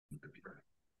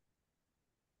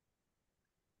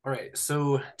All right,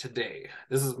 so today,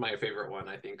 this is my favorite one,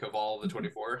 I think, of all the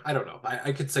 24. I don't know.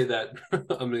 I could say that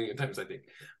a million times, I think.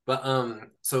 But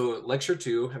so lecture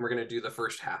two, and we're gonna do the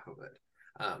first half of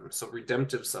it. So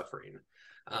redemptive suffering.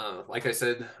 Like I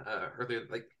said earlier,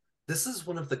 like this is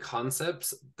one of the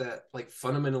concepts that like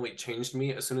fundamentally changed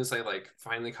me as soon as I like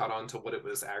finally caught on to what it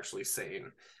was actually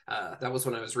saying. That was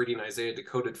when I was reading Isaiah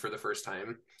Decoded for the first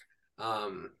time.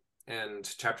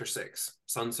 And chapter six,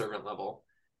 son servant level,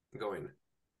 going,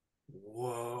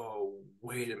 whoa,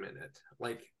 wait a minute.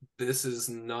 Like, this is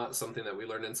not something that we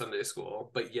learned in Sunday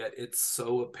school, but yet it's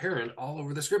so apparent all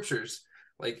over the scriptures.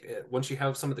 Like, once you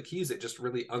have some of the keys, it just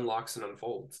really unlocks and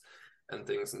unfolds and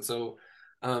things. And so,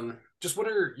 just what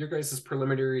are your guys'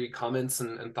 preliminary comments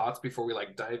and thoughts before we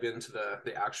like dive into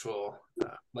the actual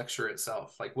lecture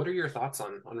itself? Like, what are your thoughts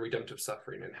on redemptive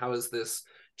suffering, and how has this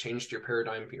changed your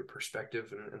paradigm, your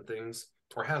perspective, and things,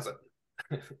 or has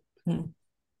it? Hmm.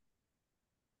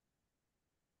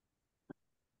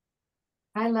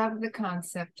 I love the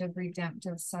concept of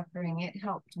redemptive suffering. It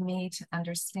helped me to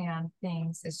understand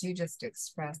things as you just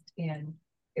expressed in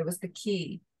it was the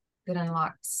key that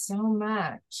unlocked so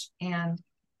much. And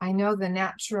I know the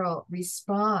natural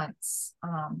response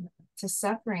to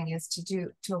suffering is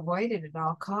to avoid it at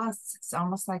all costs. It's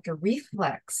almost like a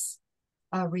reflex,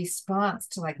 a response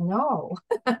to like, no,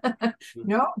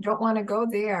 no, don't want to go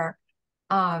there.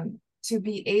 To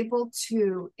be able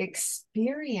to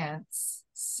experience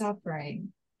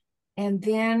suffering and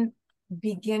then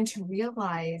begin to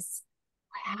realize,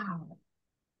 wow,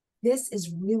 this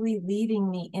is really leading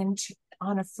me into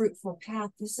on a fruitful path.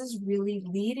 This is really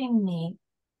leading me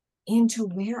into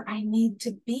where I need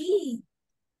to be.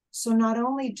 So not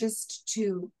only just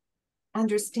to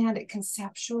understand it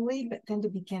conceptually, but then to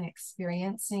begin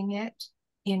experiencing it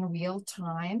in real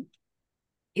time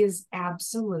is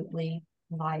absolutely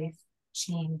life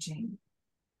changing.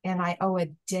 And I owe a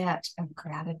debt of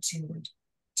gratitude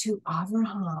to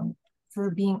Abraham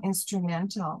for being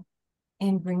instrumental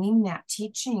in bringing that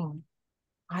teaching.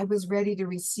 I was ready to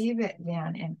receive it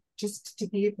then. And just to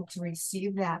be able to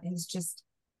receive that is just,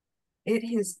 it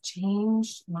has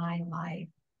changed my life.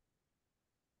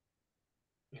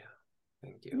 Yeah,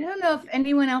 thank I you. don't know if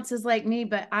anyone else is like me,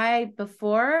 but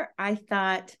before I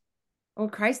thought, oh,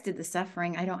 Christ did the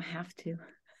suffering. I don't have to.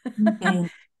 Mhm.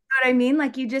 What I mean?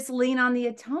 Like you just lean on the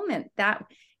atonement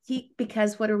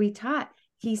because what are we taught?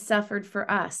 He suffered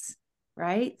for us,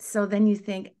 right? So then you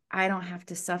think, I don't have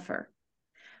to suffer.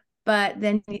 But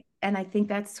then, and I think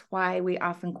that's why we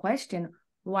often question,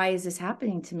 why is this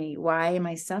happening to me? Why am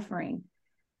I suffering?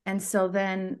 And so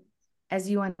then, as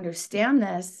you understand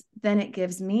this, then it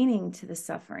gives meaning to the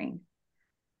suffering.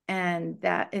 And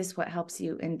that is what helps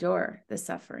you endure the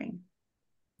suffering.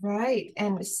 Right.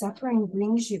 And suffering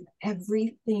brings you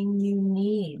everything you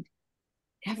need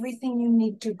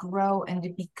to grow and to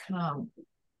become.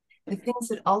 The things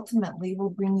that ultimately will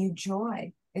bring you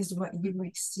joy is what you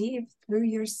receive through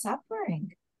your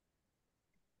suffering.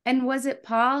 And was it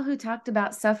Paul who talked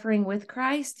about suffering with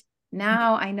Christ?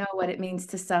 Now I know what it means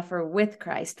to suffer with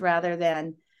Christ rather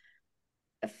than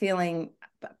feeling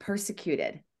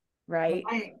persecuted, right?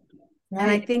 Right.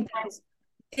 And I Right. think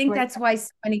Right. that's why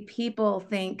so many people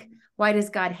think, why does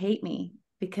God hate me?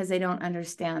 Because they don't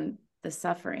understand the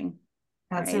suffering,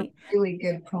 That's a right? really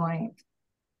good point.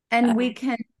 And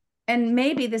and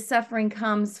maybe the suffering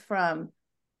comes from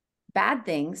bad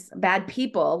things, bad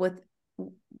people with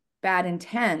bad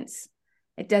intents.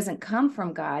 It doesn't come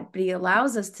from God, but He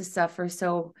allows us to suffer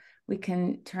so we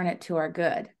can turn it to our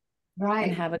good and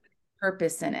Right. have a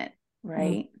purpose in it,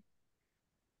 Mm.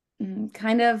 right?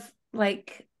 Kind of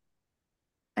like,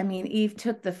 I mean, Eve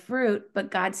took the fruit, but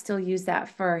God still used that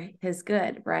for His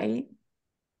good, right?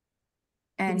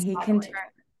 And Exactly.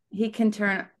 He can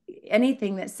turn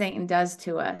anything that Satan does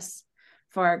to us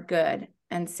for our good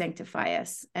and sanctify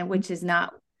us, and which is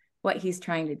not what he's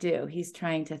trying to do. He's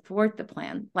trying to thwart the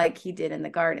plan like he did in the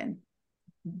garden.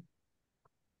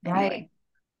 Right. Anyway.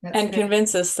 That's And good.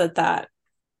 convince us that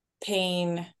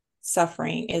pain,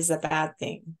 suffering is a bad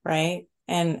thing, right?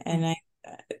 And I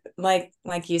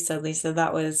like you said, Lisa,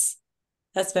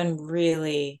 that's been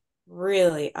really,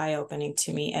 really eye-opening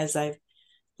to me as I've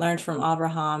learned from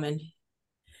Abraham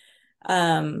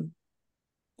um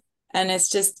and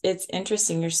it's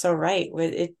interesting. You're so right.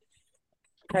 With it,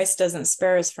 Christ doesn't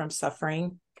spare us from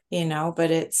suffering,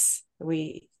 but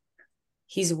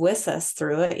he's with us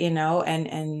through it,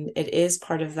 and it is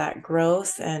part of that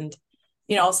growth. And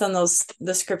all of a sudden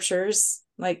the scriptures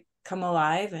like come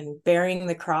alive, and bearing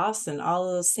the cross and all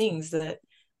of those things that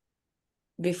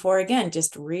before, again,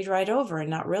 just read right over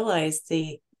and not realize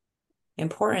the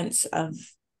importance of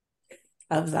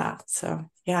that. So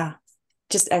yeah. yeah,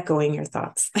 just echoing your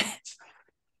thoughts.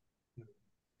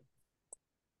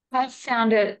 I've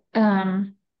found it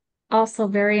also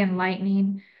very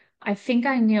enlightening. I think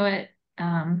I knew it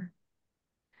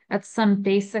at some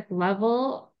basic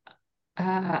level.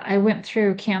 I went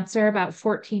through cancer about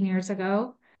 14 years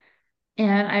ago,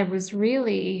 and I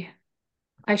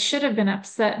should have been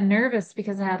upset and nervous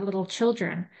because I had little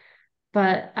children,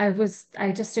 but I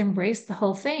just embraced the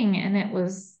whole thing, and it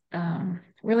was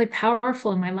really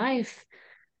powerful in my life.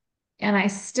 And I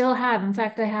still have. In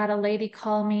fact, I had a lady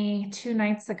call me 2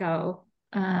 nights ago,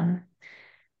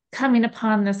 coming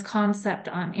upon this concept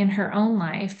in her own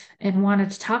life and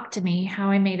wanted to talk to me how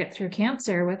I made it through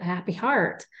cancer with a happy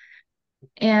heart.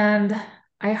 And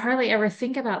I hardly ever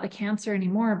think about the cancer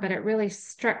anymore, but it really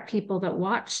struck people that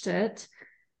watched it.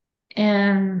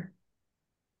 And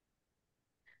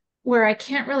where I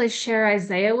can't really share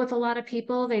Isaiah with a lot of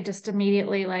people, they just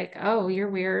immediately like, oh, you're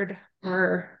weird,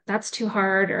 or that's too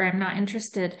hard, or I'm not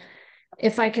interested.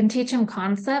 If I can teach them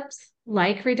concepts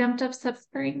like redemptive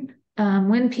suffering,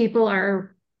 when people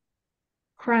are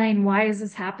crying, why is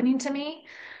this happening to me?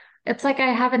 It's like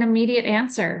I have an immediate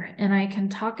answer, and I can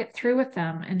talk it through with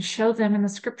them and show them in the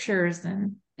scriptures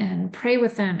and pray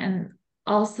with them. And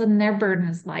all of a sudden their burden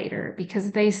is lighter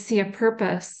because they see a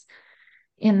purpose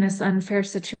in this unfair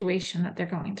situation that they're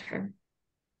going through.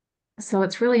 So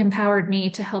it's really empowered me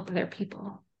to help other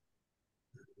people.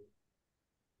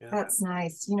 Yeah. That's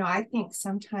nice. You know, I think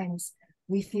sometimes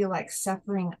we feel like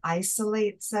suffering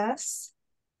isolates us,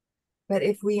 but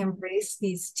if we embrace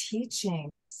these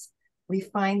teachings, we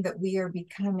find that we are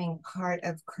becoming part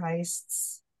of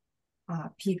Christ's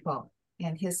people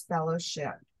and his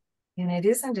fellowship. And it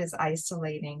isn't as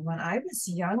isolating. When I was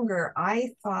younger,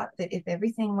 I thought that if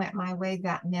everything went my way,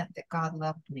 that meant that God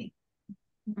loved me.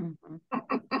 Mhm.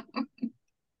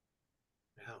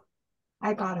 Yeah.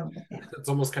 I got over that. It's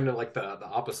almost kind of like the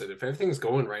opposite. If everything's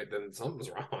going right, then something's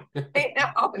wrong. I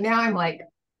know. Now I'm like,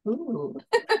 ooh.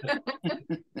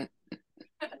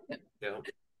 Yeah.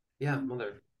 Yeah,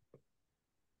 Mother.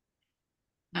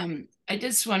 I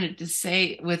just wanted to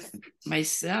say with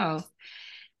myself,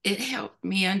 it helped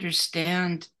me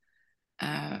understand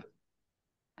the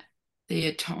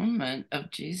atonement of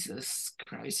Jesus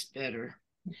Christ better.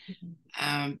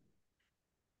 I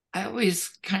always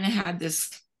kind of had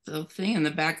this little thing in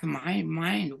the back of my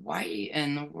mind. Why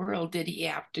in the world did he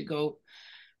have to go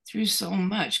through so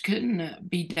much? Couldn't it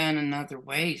be done another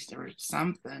way or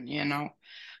something, you know?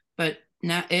 But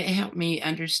now it helped me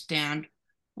understand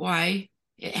why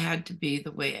it had to be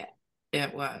the way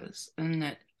it was.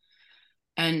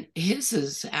 And his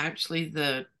is actually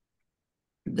the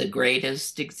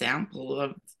greatest example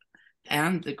of,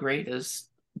 and the greatest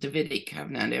Davidic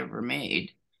covenant ever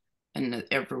made, and that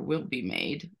ever will be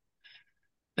made.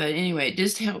 But anyway, it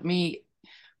just helped me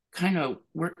kind of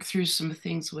work through some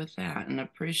things with that and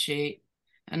appreciate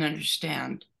and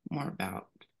understand more about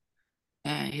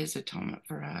his atonement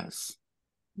for us.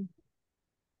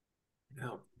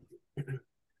 Yeah.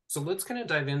 So let's kind of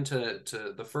dive into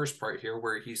the first part here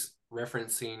where he's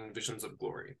referencing visions of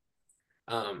glory.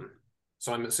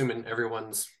 So I'm assuming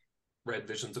everyone's read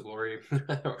Visions of Glory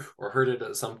or heard it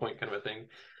at some point, kind of a thing.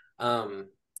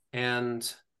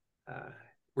 And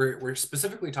we're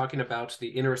specifically talking about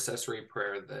the intercessory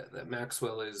prayer that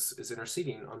Maxwell is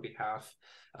interceding on behalf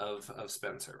of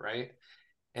Spencer, right?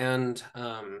 And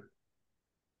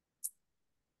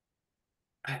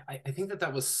I think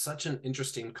that was such an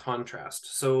interesting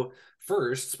contrast. So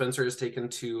first, Spencer is taken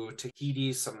to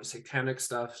Tahiti, some satanic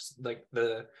stuff, like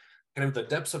the kind of the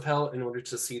depths of hell, in order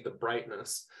to see the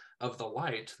brightness of the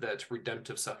light that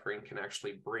redemptive suffering can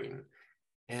actually bring.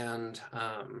 And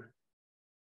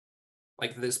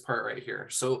like this part right here.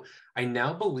 So I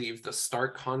now believe the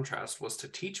stark contrast was to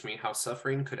teach me how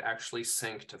suffering could actually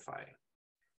sanctify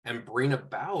and bring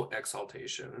about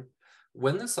exaltation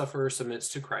when the sufferer submits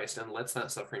to Christ and lets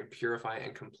that suffering purify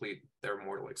and complete their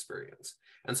mortal experience.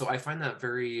 And so I find that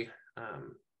very,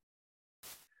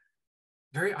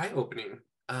 very eye-opening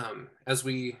as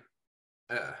we,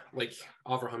 like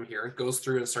Avraham here, goes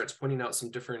through and starts pointing out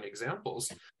some different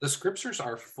examples. The scriptures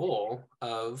are full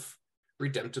of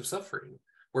redemptive suffering,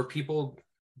 where people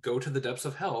go to the depths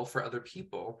of hell for other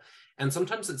people. And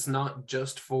sometimes it's not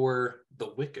just for the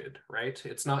wicked, right?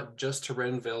 It's not just to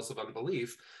rend veils of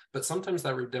unbelief, but sometimes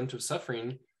that redemptive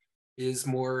suffering is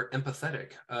more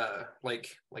empathetic,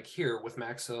 like here with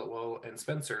Maxwell and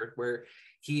Spencer, where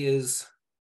he is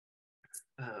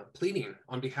pleading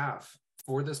on behalf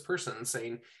for this person,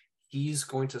 saying he's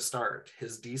going to start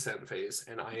his descent phase,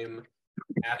 and I am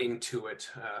adding to it,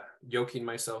 yoking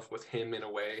myself with him in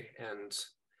a way, and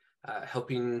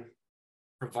helping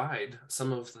provide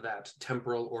some of that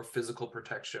temporal or physical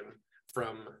protection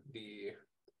from the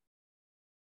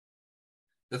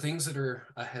things that are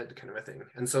ahead, kind of a thing.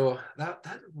 And so that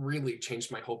really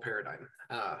changed my whole paradigm,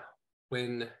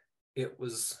 when it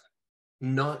was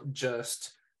not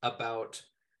just about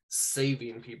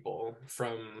saving people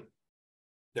from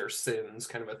their sins,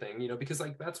 kind of a thing, because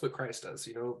like that's what Christ does,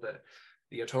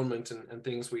 the atonement and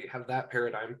things. We have that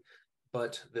paradigm,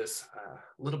 but this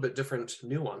little bit different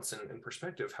nuance and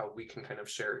perspective, how we can kind of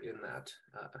share in that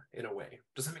in a way.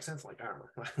 Does that make sense? Like, I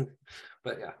don't know.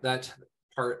 But yeah, that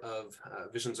part of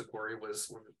Visions of Glory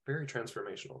was very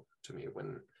transformational to me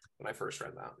when I first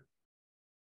read that.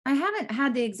 I haven't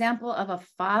had the example of a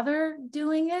father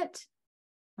doing it.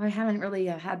 I haven't really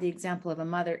had the example of a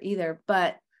mother either,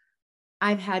 but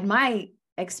I've had my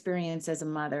experience as a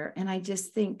mother. And I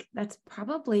just think that's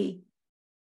probably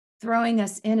throwing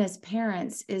us in as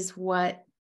parents is what,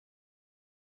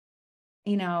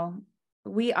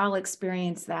 we all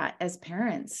experience that as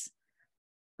parents,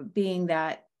 being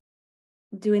that,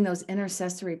 doing those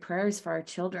intercessory prayers for our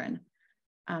children,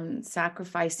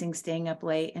 sacrificing, staying up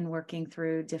late and working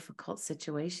through difficult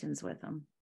situations with them.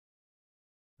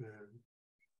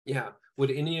 Yeah.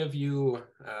 Would any of you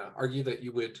argue that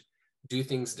you would do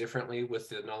things differently with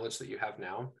the knowledge that you have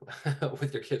now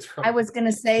with your kids? I was going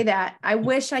to say that. I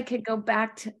wish I could go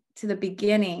back to the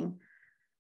beginning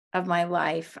of my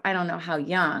life. I don't know how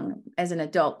young, as an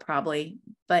adult probably,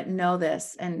 but know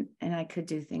this, and I could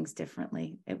do things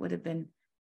differently. It would have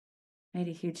made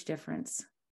a huge difference.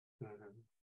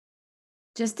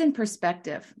 Just in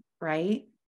perspective, right?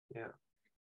 Yeah.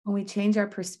 When we change our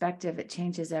perspective, it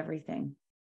changes everything.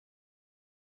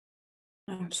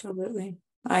 Absolutely.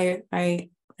 I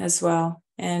as well.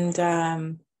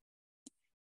 And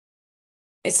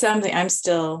it's something I'm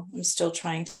still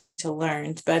trying to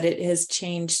learn, but it has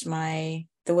changed the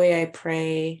way I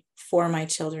pray for my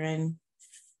children.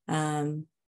 Most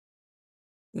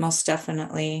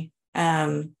definitely.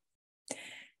 And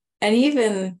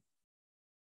even,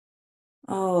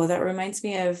 that reminds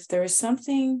me of, there was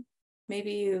something,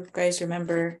 maybe you guys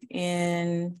remember,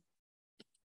 in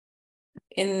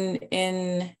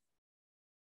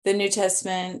the New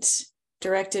Testament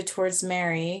directed towards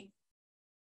Mary.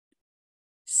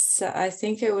 So I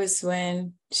think it was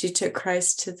when she took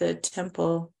Christ to the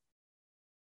temple.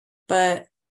 But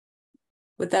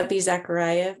would that be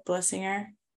Zechariah blessing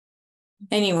her?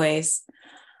 Anyways,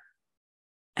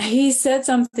 he said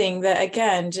something that,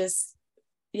 again, just,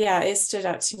 it stood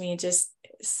out to me. Just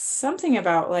something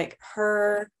about like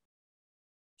her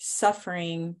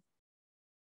suffering,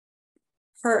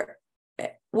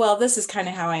 well, this is kind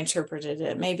of how I interpreted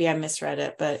it. Maybe I misread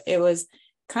it, but it was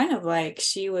kind of like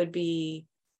she would be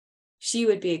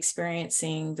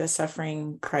experiencing the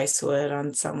suffering Christ would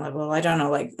on some level. I don't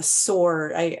know, like the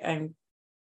sword. I'm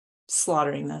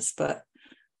slaughtering this, but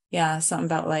yeah, something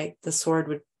about like the sword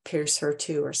would pierce her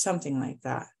too, or something like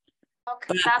that. Okay,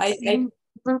 but that's in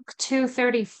Luke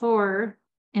 2:34.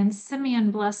 And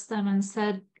Simeon blessed them and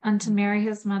said unto Mary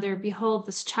his mother, behold,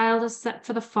 this child is set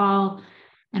for the fall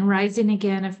and rising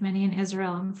again of many in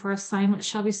Israel, and for a sign which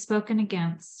shall be spoken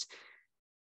against.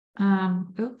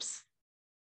 Oops.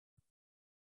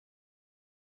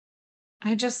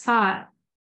 I just thought.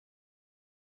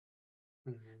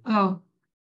 Oh,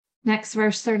 next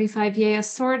verse 35. Yea, a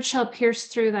sword shall pierce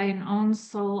through thine own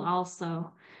soul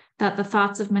also, that the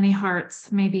thoughts of many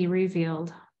hearts may be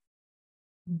revealed.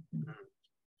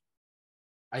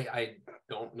 I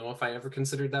don't know if I ever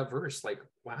considered that verse. Like,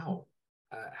 wow,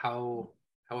 how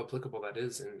applicable that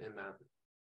is in that.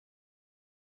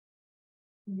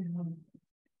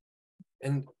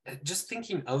 And just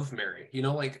thinking of Mary,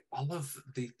 like all of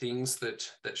the things that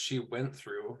she went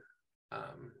through,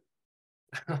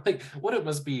 like what it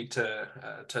must be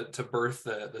to birth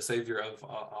the savior of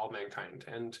all mankind,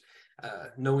 and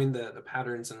knowing the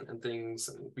patterns and things,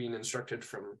 and being instructed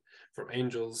from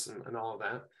angels and all of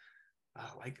that.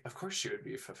 Like, of course she would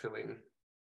be fulfilling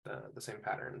the same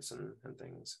patterns and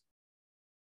things.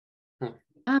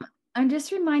 I'm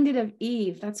just reminded of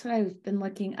Eve. That's what I've been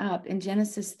looking up in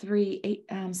Genesis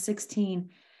 3:16.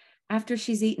 After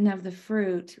she's eaten of the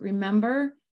fruit,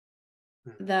 remember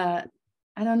the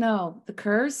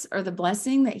curse or the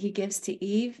blessing that he gives to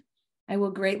Eve? I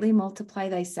will greatly multiply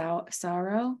thy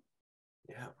sorrow.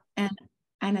 Yeah.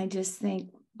 And I just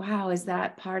think, wow, is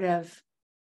that part of,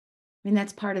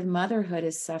 that's part of motherhood,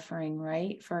 is suffering,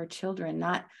 right? For our children.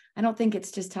 I don't think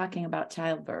it's just talking about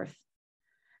childbirth.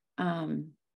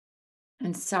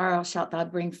 And sorrow shalt thou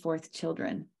bring forth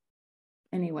children.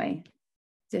 Anyway,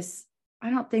 I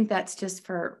don't think that's just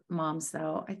for moms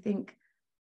though. I think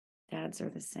dads are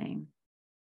the same.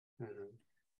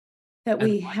 that And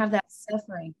we have that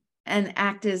suffering and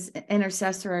act as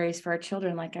intercessories for our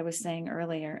children, like I was saying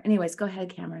earlier. Anyways, go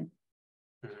ahead, Cameron.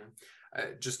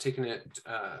 Just taking it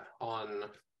on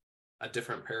a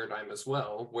different paradigm as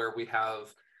well, where we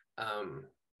have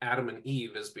Adam and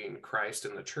Eve as being Christ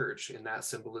in the church in that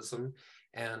symbolism,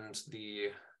 and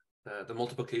the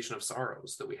multiplication of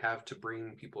sorrows that we have to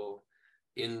bring people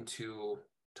into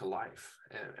life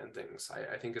and things,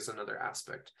 I think is another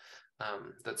aspect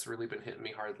that's really been hitting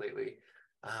me hard lately.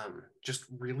 Just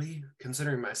really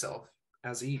considering myself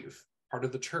as Eve, part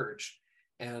of the church,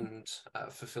 and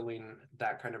fulfilling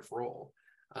that kind of role.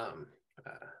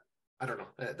 I don't know.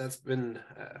 That's been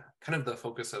kind of the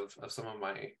focus of some of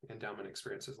my endowment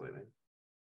experiences lately.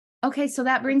 Okay, so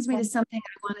that brings me to something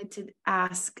I wanted to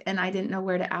ask, and I didn't know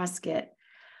where to ask it.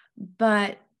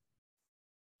 But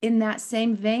in that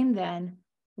same vein, then,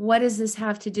 what does this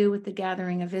have to do with the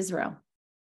gathering of Israel?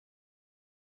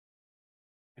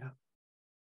 Yeah.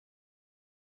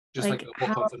 Just like the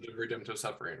whole concept of redemptive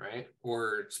suffering, right?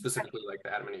 Or specifically like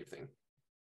the Adam and Eve thing.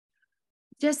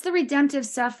 Just the redemptive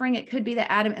suffering. It could be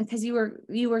the Adam, because you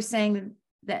were saying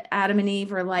that Adam and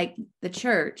Eve are like the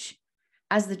church.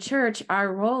 As the church,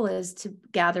 our role is to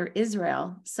gather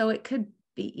Israel. So it could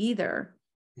be either.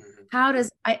 Mm-hmm. How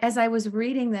does, as I was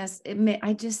reading this, I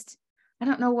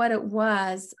don't know what it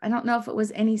was. I don't know if it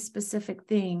was any specific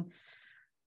thing,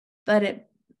 but it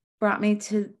brought me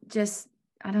to just,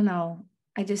 I don't know.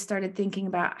 I just started thinking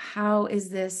about, how is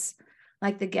this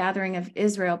like the gathering of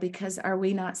Israel? Because are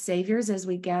we not saviors as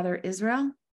we gather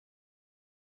Israel?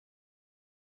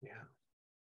 Yeah,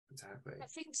 exactly. I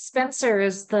think Spencer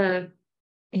is the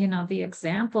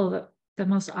example, the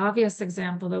most obvious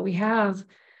example that we have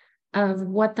of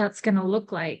what that's going to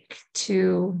look like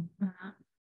to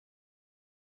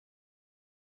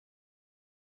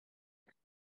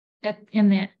in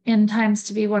the end times,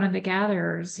 to be one of the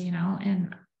gatherers,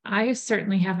 and I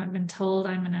certainly haven't been told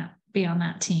I'm going to be on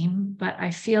that team, but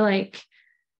I feel like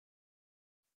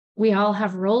we all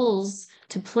have roles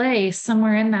to play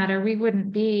somewhere in that, or we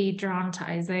wouldn't be drawn to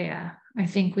Isaiah. I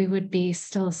think we would be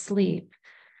still asleep.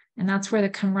 And that's where the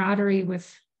camaraderie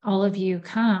with all of you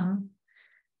come.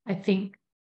 I think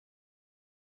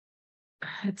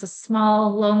it's a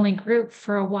small, lonely group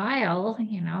for a while,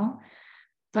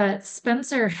 but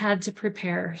Spencer had to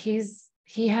prepare. He's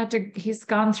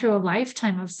gone through a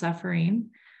lifetime of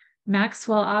suffering.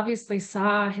 Maxwell obviously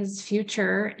saw his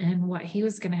future and what he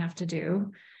was going to have to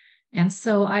do. And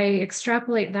so I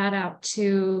extrapolate that out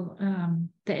to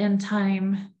the end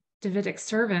time Davidic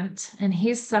servant, and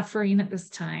he's suffering at this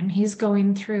time. He's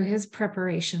going through his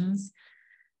preparations,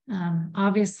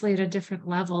 obviously at a different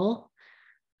level.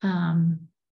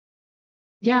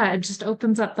 It just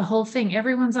opens up the whole thing.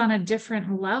 Everyone's on a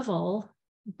different level,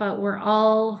 but we're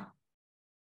all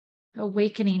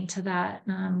awakening to that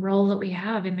role that we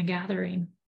have in the gathering.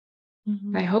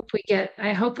 Mm-hmm. I hope we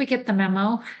get the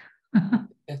memo.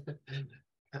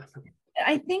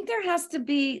 I think there has to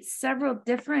be several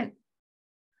different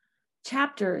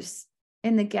chapters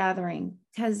in the gathering,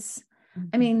 because mm-hmm.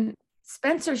 I mean,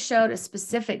 Spencer showed a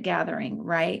specific gathering,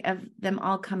 right, of them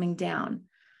all coming down,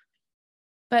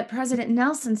 but President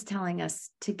Nelson's telling us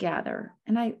to gather,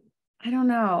 and I don't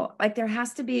know, like there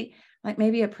has to be like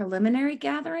maybe a preliminary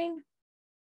gathering.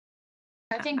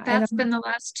 I think that's been the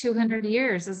last 200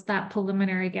 years, is that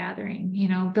preliminary gathering,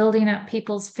 building up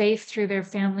people's faith through their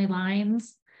family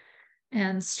lines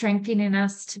and strengthening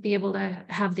us to be able to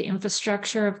have the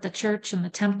infrastructure of the church and the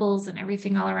temples and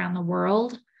everything all around the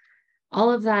world.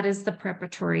 All of that is the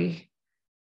preparatory.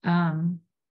 But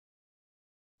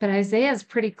Isaiah is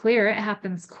pretty clear. It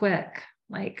happens quick.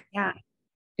 Like, yeah,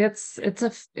 it's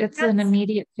an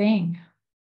immediate thing.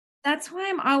 That's why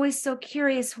I'm always so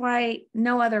curious why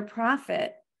no other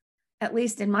prophet, at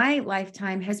least in my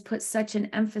lifetime, has put such an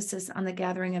emphasis on the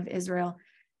gathering of Israel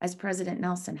as President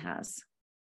Nelson has.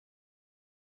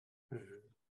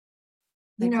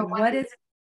 Like,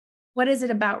 what is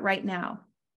it about right now?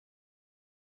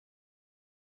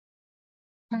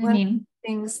 One of the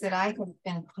things that I have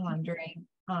been pondering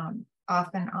off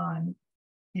and on,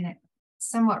 and it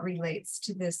somewhat relates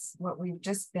to this, what we've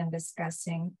just been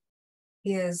discussing,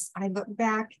 is I look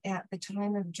back at the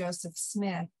time of Joseph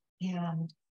Smith,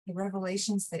 and the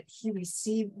revelations that he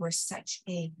received were such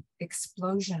a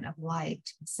explosion of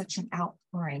light, such an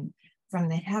outpouring from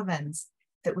the heavens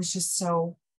that was just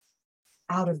so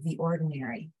out of the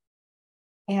ordinary.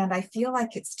 And I feel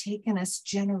like it's taken us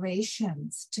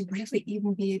generations to really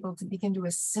even be able to begin to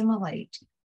assimilate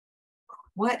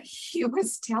what he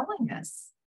was telling us,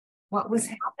 what was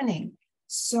happening.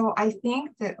 So I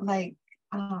think that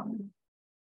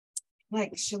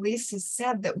like Shalisa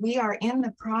said, that we are in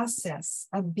the process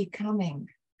of becoming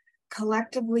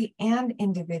collectively and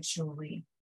individually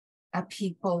a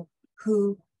people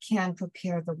who can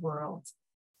prepare the world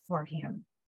for him.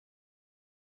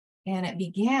 And it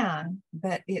began,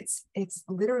 but it's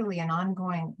literally an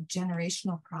ongoing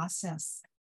generational process.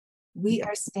 We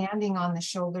are standing on the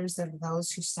shoulders of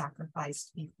those who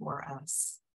sacrificed before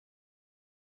us.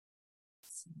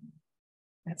 So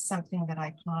that's something that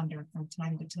I ponder from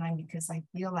time to time, because I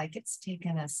feel like it's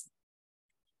taken us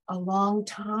a long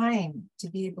time to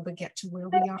be able to get to where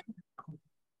we are.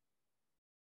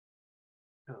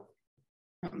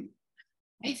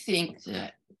 I think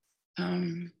that,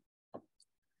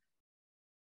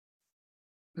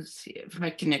 let's see if I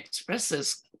can express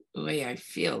this the way I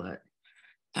feel it.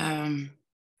 I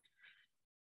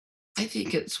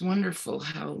think it's wonderful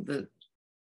how the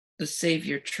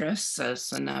Savior trusts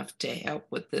us enough to help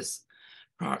with this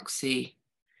proxy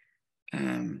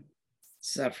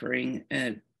suffering,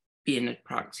 being a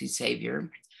proxy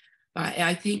savior.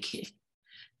 I think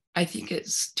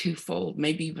it's twofold,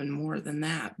 maybe even more than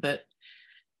that, but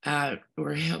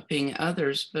we're helping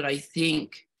others, but I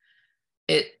think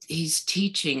he's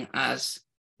teaching us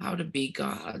how to be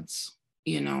gods,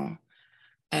 you know.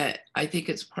 I think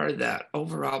it's part of that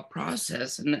overall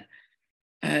process. And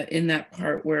in that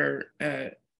part where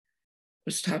I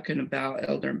was talking about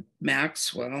Elder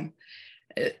Maxwell,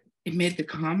 he made the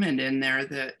comment in there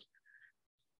that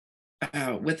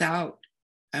without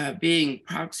being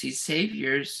proxy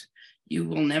saviors, you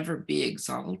will never be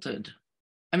exalted.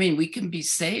 I mean, we can be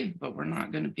saved, but we're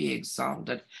not going to be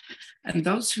exalted. And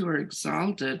those who are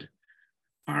exalted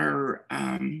are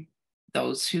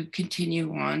those who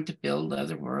continue on to build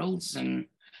other worlds. And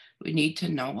we need to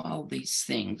know all these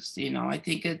things. You know, I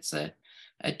think it's a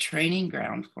training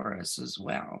ground for us as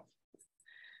well.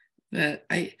 But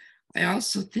I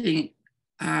also think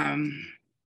that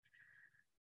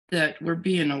we're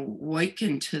being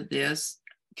awakened to this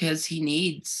because he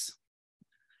needs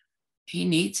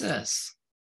us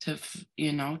to,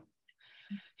 you know,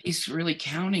 he's really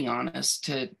counting on us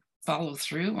to follow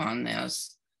through on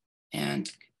this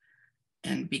and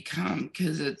become,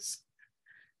 because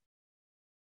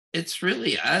it's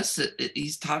really us.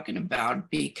 He's talking about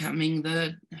becoming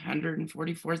the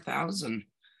 144,000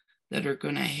 that are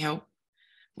going to help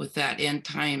with that end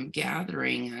time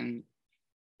gathering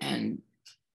and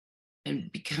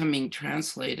becoming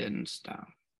translated and stuff.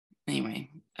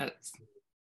 Anyway, that's.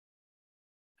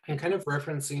 And kind of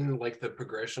referencing like the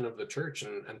progression of the church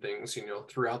and things, you know,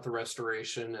 throughout the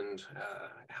restoration and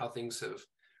how things have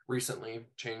recently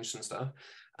changed and stuff.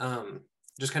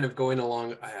 Just kind of going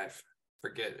along, I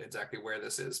forget exactly where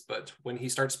this is, but when he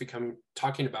starts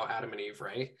talking about Adam and Eve,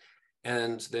 right?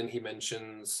 And then he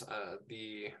mentions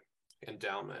the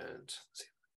endowment,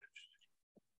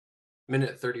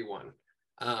 minute 31.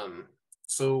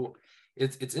 So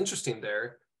it's interesting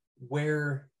there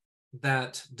where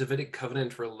that Davidic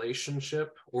covenant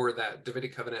relationship or that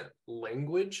Davidic covenant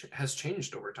language has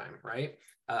changed over time, right?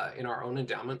 In our own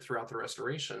endowment throughout the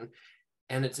restoration.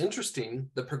 And it's interesting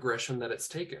the progression that it's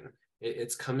taken.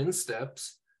 It's come in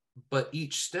steps, but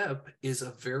each step is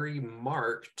a very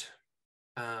marked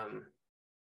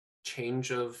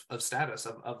change of status,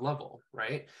 of level,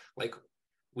 right? Like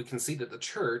we can see that the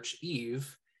church,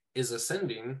 Eve, is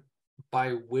ascending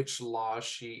by which law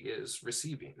she is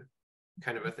receiving,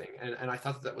 kind of a thing. And I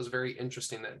thought that was very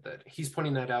interesting that he's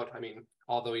pointing that out. I mean,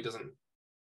 although he doesn't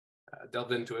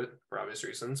delve into it for obvious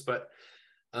reasons, but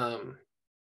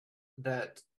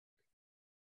that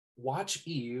watch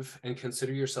Eve and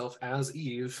consider yourself as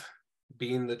Eve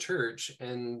being the church.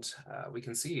 And we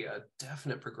can see a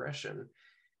definite progression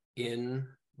in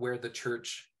where the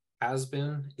church has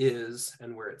been, is,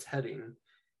 and where it's heading,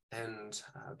 and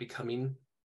becoming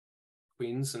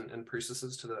queens and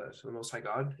priestesses to the Most High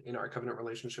God in our covenant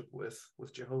relationship with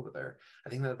Jehovah there. I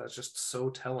think that's just so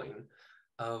telling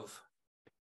of,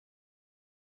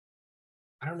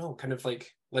 I don't know, kind of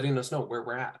like letting us know where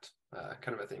we're at,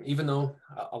 kind of a thing, even though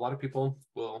a lot of people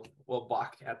will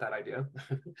balk at that idea.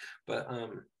 But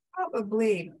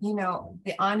probably, you know,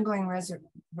 the ongoing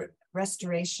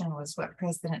restoration was what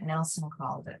President Nelson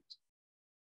called it.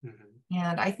 Mm-hmm.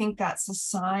 And I think that's a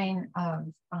sign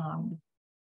of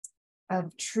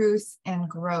truth and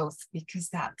growth, because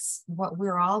that's what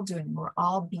we're all doing. We're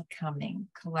all becoming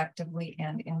collectively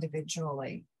and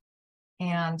individually.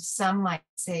 And some might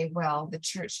say, well, the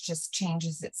church just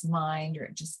changes its mind, or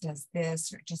it just does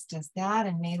this, or it just does that,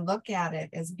 and may look at it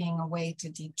as being a way to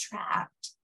detract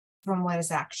from what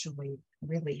is actually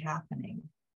really happening,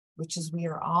 which is we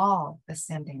are all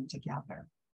ascending together.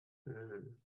 Mm-hmm.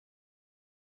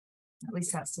 At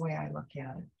least that's the way I look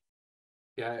at it.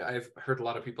 Yeah, I've heard a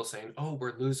lot of people saying, oh,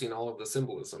 we're losing all of the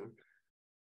symbolism,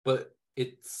 but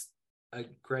it's a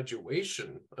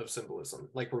graduation of symbolism.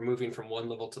 Like we're moving from one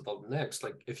level to the next.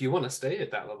 Like if you want to stay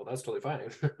at that level, that's totally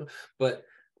fine. But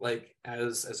like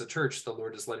as a church, the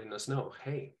Lord is letting us know,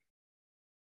 hey,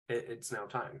 it's now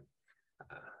time.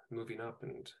 Moving up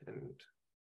and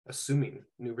assuming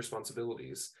new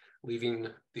responsibilities, leaving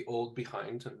the old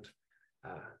behind, and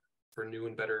for new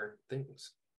and better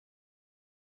things.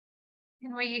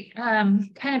 Can we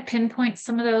kind of pinpoint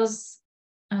some of those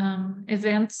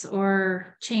events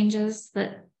or changes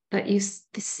that you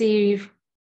see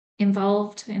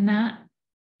involved in that?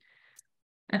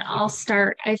 And I'll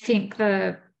start. I think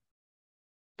the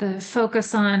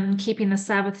focus on keeping the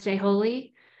Sabbath day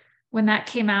holy, when that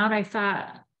came out, I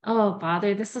thought, oh,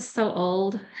 bother, this is so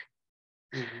old.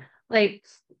 Mm-hmm. Like,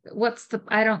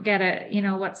 I don't get it. You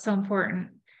know, what's so important?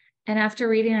 And after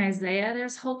reading Isaiah,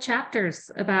 there's whole chapters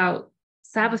about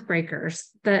Sabbath breakers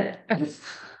that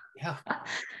yeah,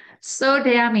 so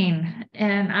damning.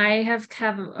 And I have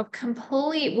a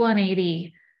complete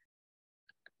 180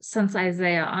 since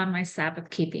Isaiah on my Sabbath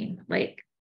keeping. Like,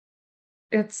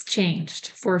 it's changed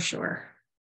for sure.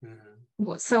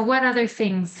 Mm-hmm. So what other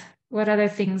things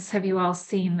have you all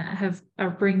seen that are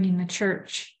bringing the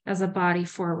church as a body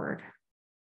forward?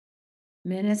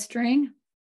 Ministering.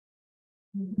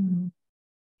 Mm-hmm.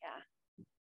 Yeah.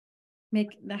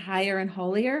 Make the higher and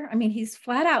holier. I mean, he's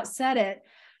flat out said it,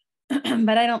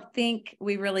 but I don't think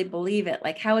we really believe it.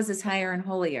 Like, how is this higher and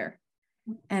holier?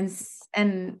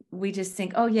 And we just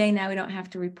think, oh, yay, now we don't have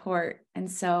to report. And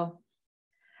so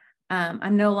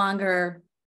I'm no longer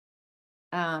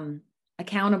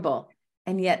accountable.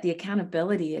 And yet the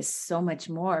accountability is so much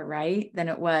more, right, than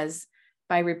it was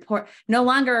by report. No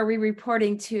longer are we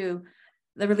reporting to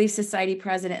the Relief Society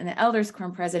president and the Elders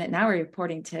Quorum president. Now we're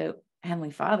reporting to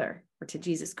Heavenly Father or to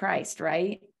Jesus Christ,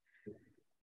 right?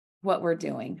 What we're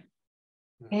doing.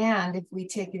 And if we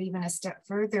take it even a step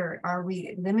further, are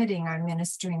we limiting our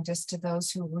ministering just to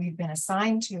those who we've been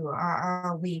assigned to? Or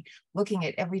are we looking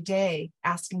at every day,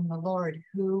 asking the Lord,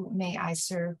 who may I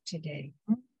serve today?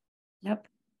 Yep.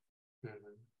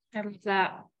 I love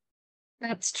that.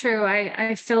 That's true.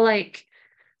 I feel like,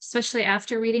 especially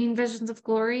after reading Visions of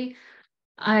Glory,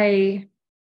 and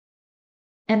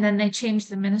then they changed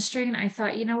the ministry, and I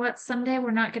thought, you know what, someday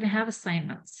we're not going to have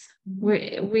assignments.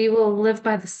 We will live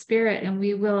by the Spirit, and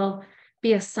we will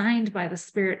be assigned by the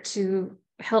Spirit to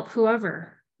help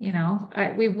whoever, you know.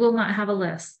 We will not have a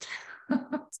list.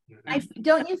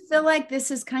 Don't you feel like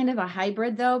this is kind of a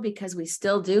hybrid though, because we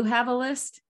still do have a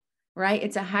list, right?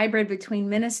 It's a hybrid between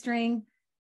ministering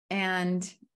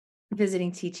and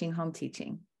visiting, teaching, home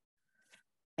teaching.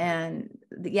 And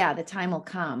yeah, the time will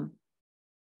come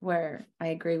where I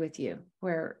agree with you,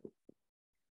 where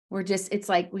we're just, it's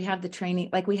like we have the training,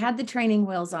 like we had the training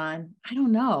wheels on. I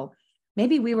don't know.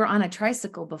 Maybe we were on a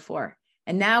tricycle before,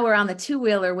 and now we're on the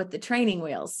two-wheeler with the training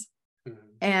wheels,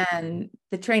 and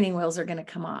the training wheels are going to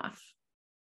come off.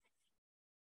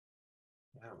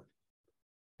 Wow.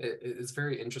 It's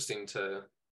very interesting to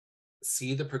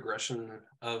see the progression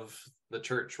of the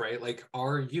church, right? Like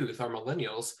our youth, our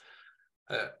millennials,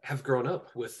 have grown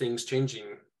up with things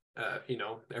changing, you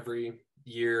know, every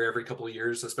year, every couple of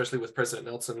years, especially with President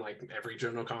Nelson. Like every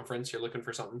general conference, you're looking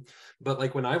for something. But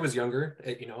like when I was younger,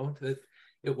 you know,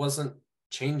 it wasn't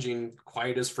changing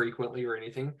quite as frequently or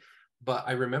anything. But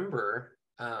I remember,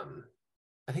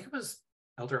 I think it was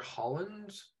Elder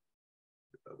Holland,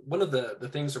 one of the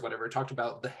things or whatever, talked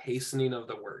about the hastening of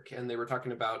the work. And they were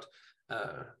talking about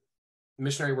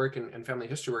missionary work and family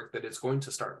history work, that it's going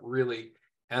to start really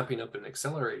amping up and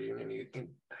accelerating. And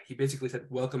he basically said,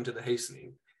 welcome to the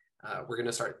hastening. We're going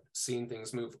to start seeing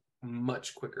things move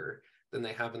much quicker than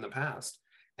they have in the past.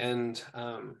 And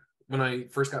when I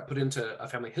first got put into a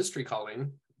family history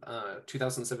calling,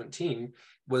 2017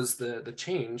 was the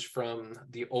change from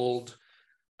the old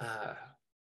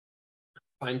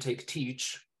Find, Take,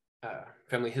 Teach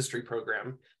family history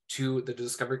program to the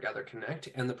Discover, Gather, Connect.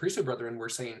 And the priesthood brethren were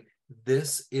saying,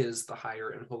 this is the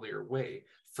higher and holier way.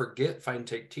 Forget Find,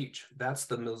 Take, Teach. That's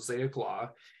the Mosaic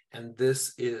law. And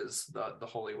this is the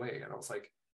holy way. And I was like,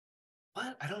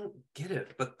 what? I don't get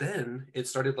it. But then it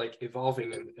started like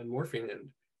evolving and morphing.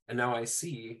 And now I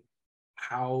see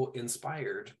how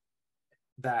inspired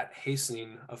that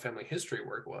hastening of family history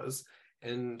work was.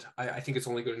 And I think it's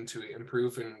only going to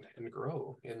improve and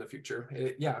grow in the future.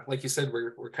 Yeah, like you said,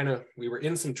 we were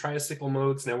in some tricycle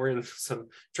modes. Now we're in some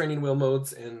training wheel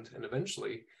modes, and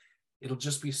eventually it'll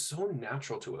just be so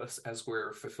natural to us as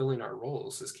we're fulfilling our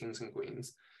roles as kings and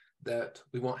queens that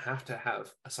we won't have to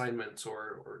have assignments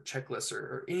or checklists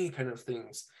or any kind of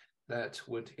things that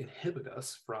would inhibit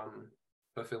us from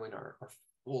fulfilling our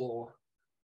full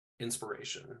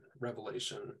inspiration,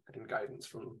 revelation, and guidance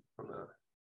from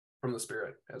the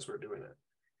Spirit as we're doing it.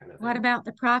 Kind of What thing. about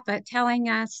the prophet telling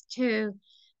us to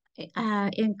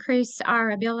increase our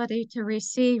ability to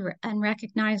receive and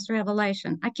recognize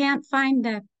revelation? I can't find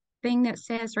the thing that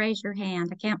says raise your hand.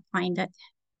 I can't find it.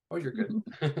 Oh, you're good.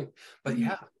 But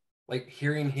yeah, like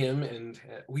hearing him, and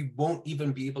we won't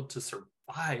even be able to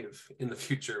survive in the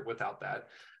future without that.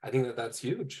 I think that that's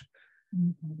huge.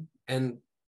 Mm-hmm. And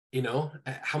you know,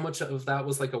 how much of that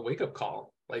was like a wake-up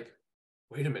call? Like,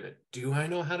 wait a minute, do I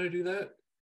know how to do that?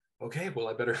 Okay, well,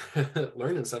 I better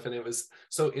learn and stuff. And it was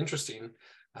so interesting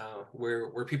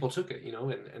where people took it, you know,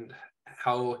 and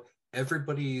how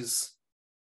everybody's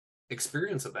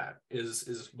experience of that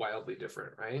is wildly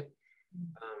different, right?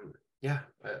 Yeah,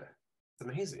 it's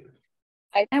amazing.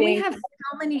 And we have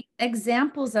so many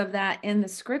examples of that in the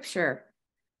scriptures,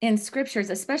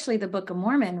 especially the Book of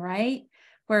Mormon, right?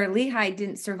 Where Lehi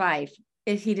didn't survive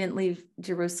if he didn't leave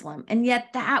Jerusalem. And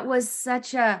yet that was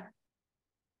such a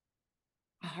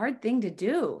hard thing to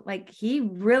do. Like he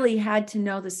really had to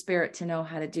know the Spirit to know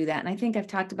how to do that. And I think I've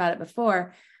talked about it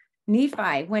before.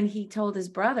 Nephi, when he told his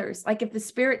brothers, like if the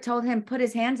Spirit told him, put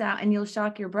his hands out and you'll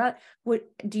shock your brother.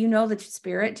 Do you know the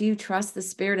Spirit? Do you trust the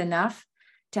Spirit enough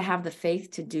to have the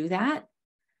faith to do that?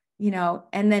 You know,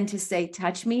 and then to say,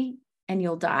 touch me and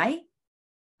you'll die.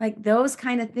 Like those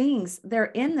kind of things, they're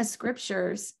in the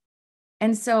scriptures.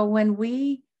 And so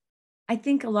I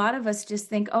think a lot of us just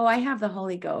think, oh, I have the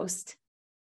Holy Ghost.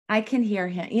 I can hear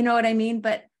him. You know what I mean?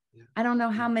 But Yeah. I don't know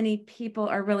how many people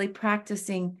are really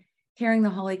practicing hearing the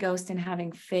Holy Ghost and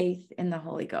having faith in the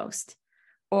Holy Ghost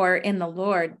or in the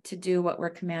Lord to do what we're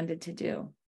commanded to do.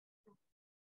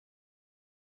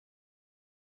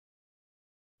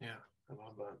 Yeah, I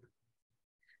love that.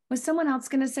 Was someone else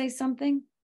going to say something?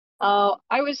 Oh,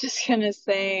 I was just gonna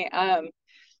say,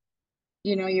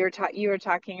 you know, you were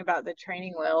talking about the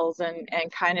training wheels and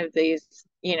kind of these,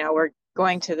 you know, we're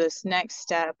going to this next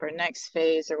step or next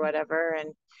phase or whatever,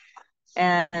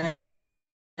 and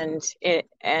it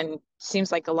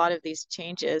seems like a lot of these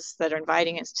changes that are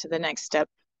inviting us to the next step.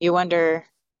 You wonder,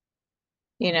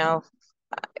 you know,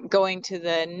 going to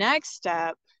the next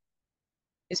step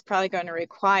is probably going to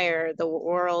require the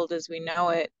world as we know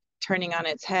it turning on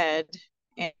its head,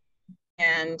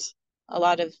 and a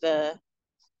lot of the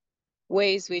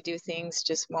ways we do things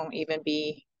just won't even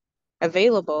be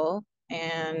available.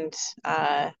 And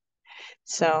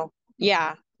so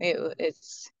yeah,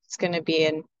 it's going to be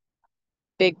a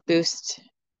big boost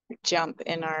jump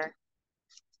in our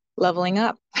leveling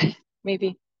up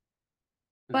maybe.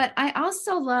 But I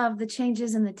also love the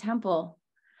changes in the temple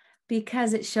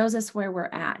because it shows us where we're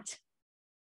at.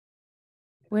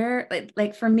 Where,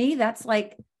 like for me, that's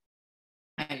like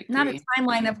not a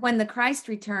timeline of when the Christ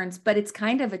returns, but it's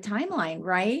kind of a timeline,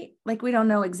 right? Like we don't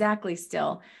know exactly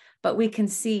still, but we can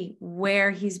see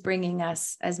where he's bringing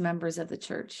us as members of the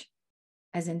church,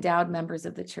 as endowed members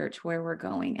of the church, where we're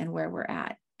going and where we're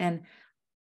at. And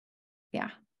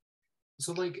yeah.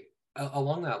 So like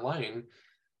along that line,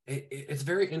 it's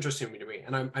very interesting to me,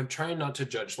 and I'm trying not to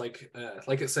judge, like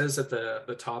it says at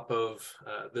the top of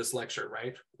this lecture,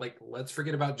 right? Like, let's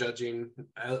forget about judging.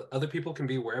 Other people can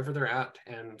be wherever they're at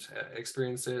and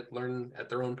experience it, learn at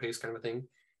their own pace, kind of a thing.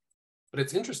 But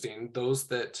it's interesting, those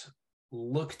that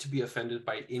look to be offended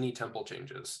by any temple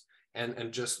changes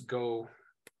and just go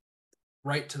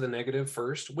right to the negative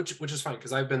first, which is fine,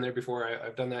 because I've been there before.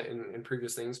 I've done that in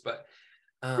previous things, but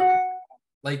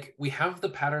like we have the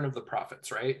pattern of the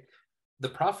prophets, right? The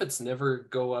prophets never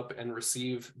go up and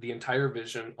receive the entire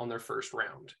vision on their first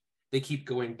round. They keep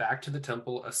going back to the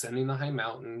temple, ascending the high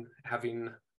mountain, having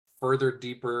further,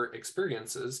 deeper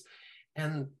experiences,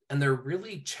 and they're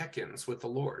really check-ins with the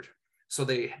Lord. So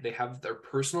they have their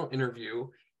personal interview,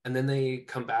 and then they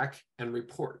come back and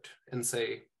report and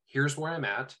say, here's where I'm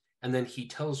at, and then he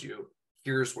tells you,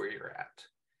 here's where you're at.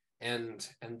 And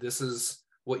this is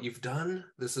what you've done,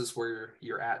 this is where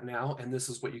you're at now, and this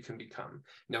is what you can become.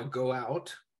 Now go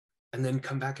out and then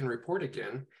come back and report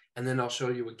again, and then I'll show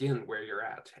you again where you're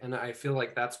at. And I feel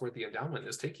like that's where the endowment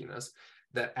is taking us,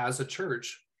 that as a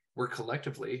church, we're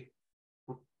collectively,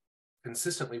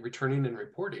 consistently returning and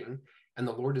reporting, and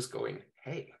the Lord is going,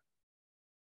 hey,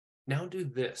 now do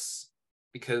this,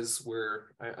 because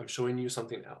I'm showing you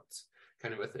something else,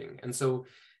 kind of a thing. And so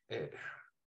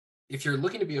if you're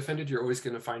looking to be offended, you're always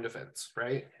going to find offense,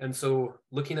 right? And so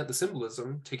looking at the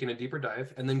symbolism, taking a deeper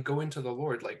dive, and then go into the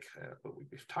Lord, like what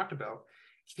we've talked about,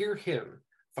 hear him,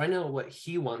 find out what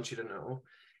he wants you to know,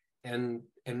 and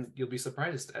you'll be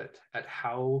surprised at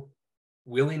how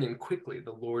willing and quickly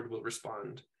the Lord will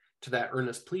respond to that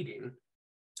earnest pleading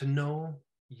to know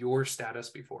your status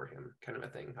before him, kind of a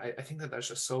thing. I think that that's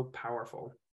just so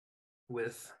powerful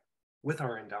with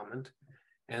our endowment,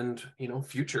 and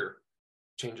future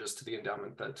changes to the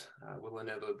endowment that will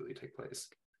inevitably take place.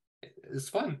 It's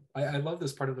fun. I love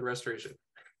this part of the restoration.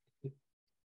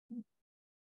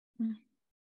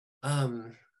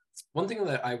 One thing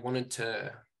that I wanted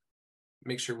to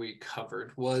make sure we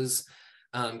covered was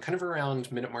kind of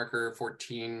around minute marker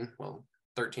 14, well,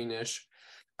 13-ish.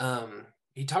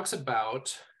 He talks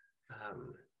about,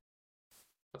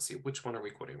 let's see, which one are we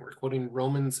quoting? We're quoting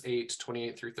Romans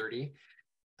 8:28 through 30.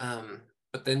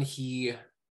 But then he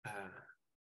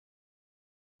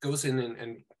goes in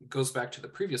and goes back to the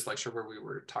previous lecture where we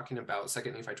were talking about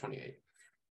 2 Nephi 28.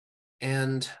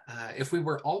 And if we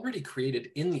were already created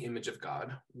in the image of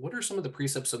God, what are some of the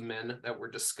precepts of men that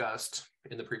were discussed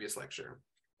in the previous lecture?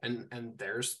 And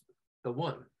there's the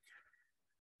one.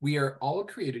 We are all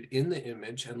created in the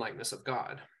image and likeness of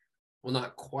God. Well,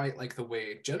 not quite like the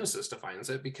way Genesis defines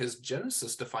it, because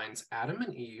Genesis defines Adam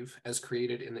and Eve as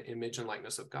created in the image and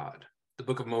likeness of God. The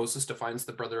book of Moses defines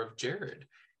the brother of Jared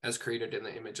as created in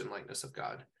the image and likeness of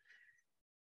God.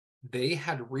 They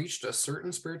had reached a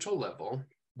certain spiritual level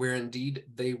where indeed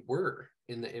they were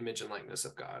in the image and likeness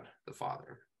of God, the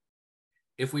Father.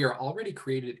 If we are already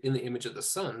created in the image of the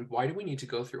Son, why do we need to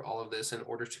go through all of this in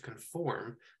order to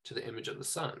conform to the image of the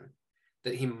Son,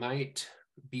 that he might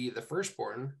be the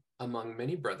firstborn among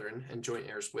many brethren and joint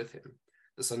heirs with him?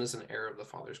 The Son is an heir of the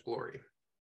Father's glory.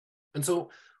 And so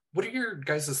what are your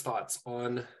guys' thoughts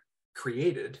on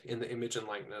created in the image and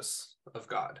likeness of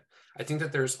God? I think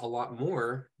that there's a lot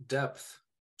more depth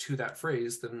to that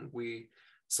phrase than we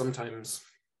sometimes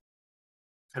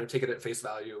kind of take it at face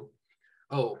value.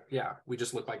 Oh, yeah, we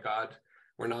just look like God.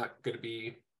 We're not going to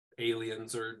be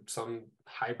aliens or some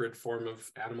hybrid form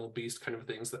of animal beast kind of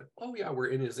things that, oh, yeah, we're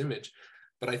in his image.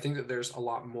 But I think that there's a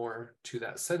lot more to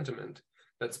that sentiment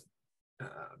that's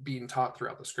being taught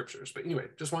throughout the scriptures. But anyway,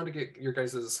 just wanted to get your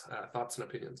guys' thoughts and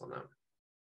opinions on that.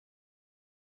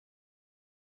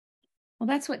 Well,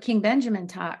 that's what King Benjamin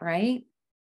taught, right?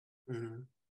 Mm-hmm.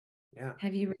 Yeah.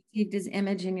 Have you received his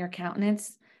image in your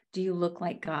countenance? Do you look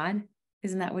like God?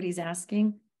 Isn't that what he's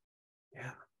asking?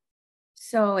 Yeah.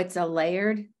 So it's a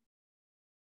layered. I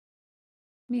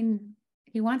mean,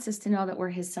 he wants us to know that we're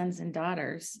his sons and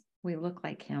daughters. We look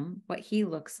like him, what he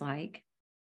looks like.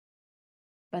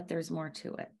 But there's more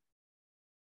to it.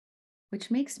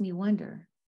 Which makes me wonder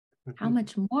how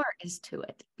much more is to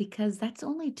it, because that's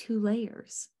only 2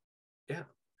 layers. Yeah.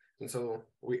 And so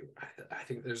I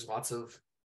think there's lots of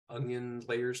onion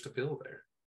layers to peel there.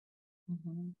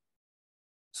 Mm-hmm.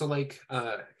 So like,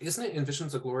 isn't it in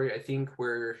Visions of Glory, I think,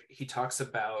 where he talks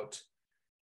about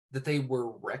that they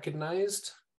were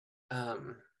recognized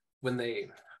when they,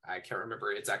 I can't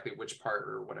remember exactly which part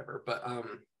or whatever, but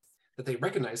that they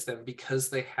recognized them because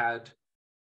they had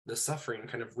the suffering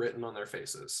kind of written on their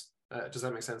faces. Does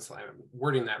that make sense? I'm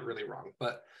wording that really wrong,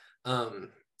 but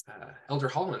Elder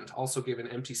Holland also gave an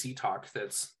MTC talk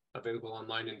that's available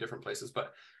online in different places,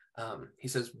 but he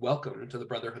says, welcome to the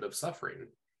Brotherhood of Suffering.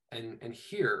 And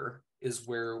here is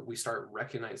where we start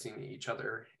recognizing each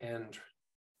other, and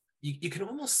you can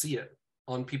almost see it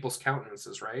on people's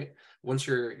countenances, right? Once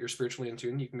you're spiritually in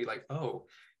tune, you can be like, oh,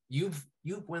 you've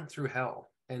went through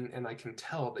hell, and I can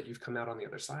tell that you've come out on the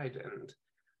other side, and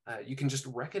you can just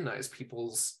recognize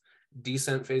people's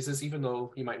descent phases, even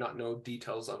though you might not know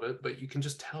details of it, but you can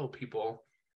just tell people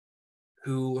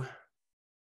who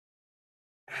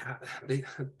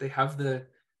they have the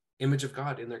image of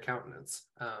God in their countenance,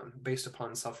 based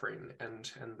upon suffering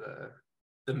and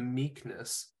the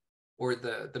meekness, or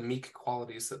the meek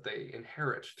qualities that they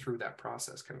inherit through that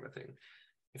process, kind of a thing.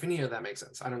 If any of that makes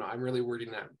sense. I don't know. I'm really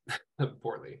wording that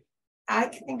poorly. I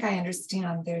think I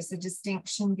understand there's a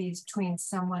distinction between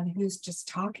someone who's just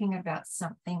talking about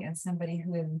something and somebody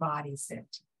who embodies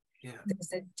it. Yeah.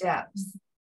 There's a depth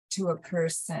to a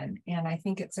person, and I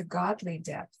think it's a godly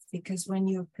depth, because when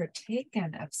you've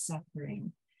partaken of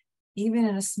suffering, even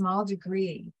in a small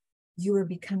degree, you are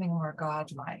becoming more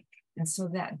godlike. And so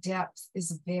that depth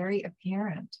is very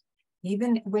apparent.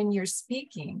 Even when you're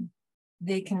speaking,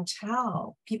 they can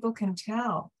tell, people can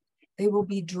tell, they will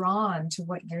be drawn to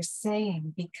what you're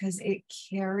saying because it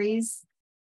carries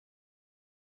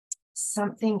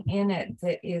something in it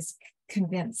that is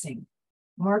convincing,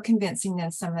 more convincing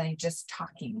than somebody just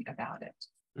talking about it.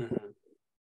 Mm-hmm.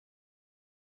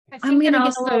 I think it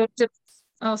also,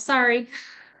 oh, sorry.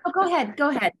 Oh, go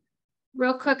ahead.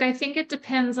 Real quick, I think it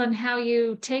depends on how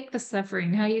you take the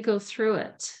suffering, how you go through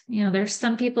it. You know, there's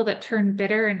some people that turn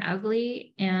bitter and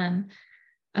ugly, and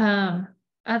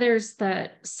others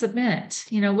that submit,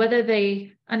 you know, whether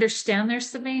they understand they're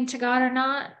submitting to God or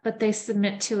not, but they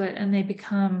submit to it and they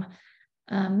become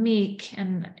meek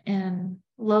and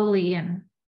lowly and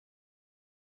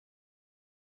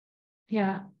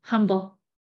humble.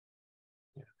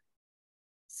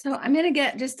 So I'm going to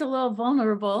get just a little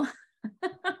vulnerable.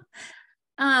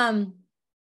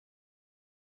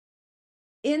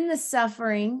 In the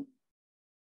suffering,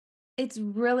 it's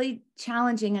really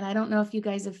challenging. And I don't know if you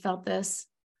guys have felt this,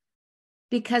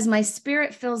 because my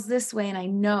spirit feels this way. And I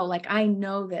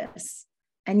know this.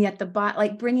 And yet the body,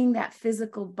 like bringing that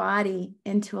physical body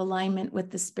into alignment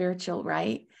with the spiritual,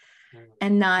 right?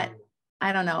 And not,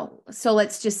 I don't know. So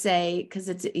let's just say, because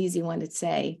it's an easy one to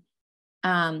say,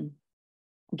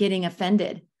 getting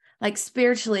offended. Like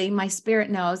spiritually, my spirit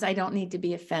knows I don't need to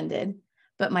be offended,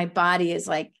 but my body is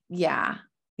like, yeah,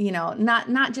 you know,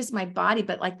 not just my body,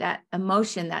 but like that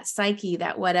emotion, that psyche,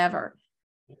 that whatever.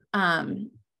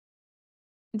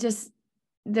 Just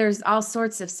there's all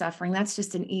sorts of suffering. That's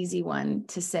just an easy one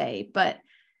to say, but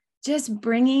just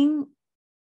bringing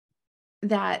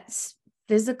that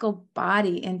physical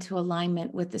body into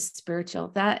alignment with the spiritual,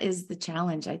 that is the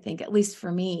challenge, I think, at least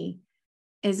for me,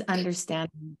 is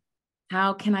understanding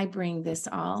how can I bring this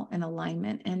all in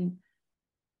alignment. And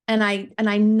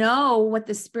I know what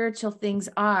the spiritual things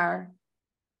are,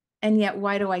 and yet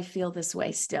why do I feel this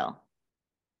way still?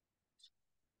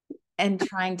 And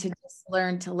trying to just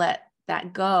learn to let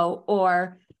that go,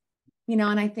 or, you know,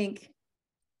 and I think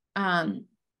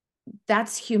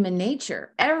that's human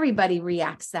nature. Everybody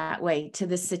reacts that way to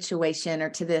this situation or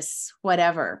to this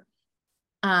whatever,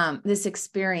 this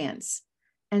experience.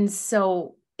 And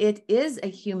so it is a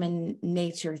human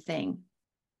nature thing.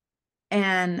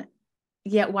 And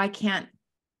yet why can't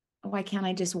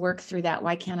I just work through that?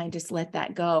 Why can't I just let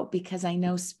that go? Because I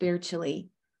know spiritually,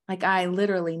 like I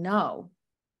literally know.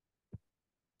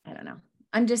 I don't know.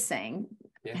 I'm just saying.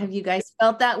 Yeah. Have you guys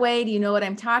felt that way? Do you know what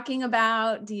I'm talking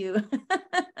about? Do you?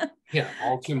 Yeah,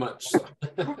 all too much. So.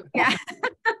 Yeah.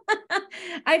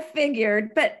 I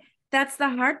figured, but that's the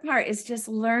hard part, is just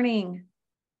learning,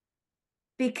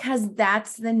 because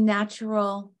that's the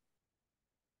natural,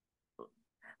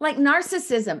 like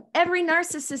narcissism. Every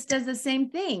narcissist does the same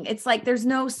thing. It's like there's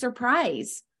no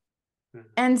surprise. Mm-hmm.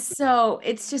 And so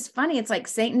it's just funny. It's like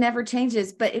Satan never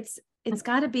changes, but it's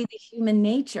got to be the human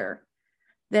nature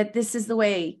that this is the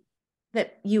way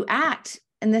that you act.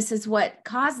 And this is what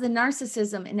caused the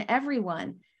narcissism in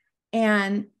everyone.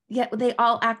 And yet they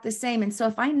all act the same. And so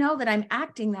if I know that I'm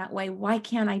acting that way, why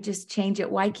can't I just change it?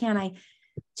 Why can't I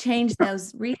change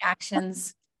those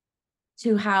reactions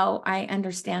to how I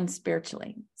understand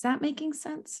spiritually? Is that making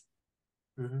sense?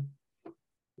 Mm-hmm.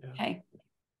 Yeah. Okay.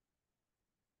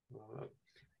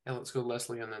 Yeah, let's go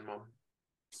Leslie and then Mom.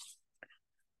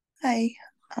 Hi.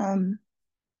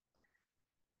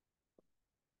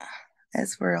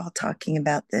 As we're all talking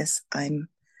about this, I'm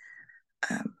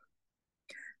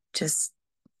just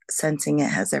sensing it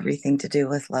has everything to do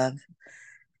with love.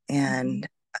 And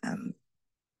I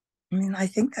mean, I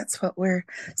think that's what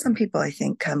some people, I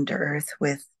think, come to earth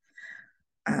with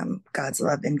God's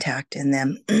love intact in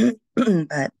them.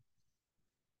 But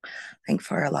I think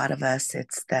for a lot of us,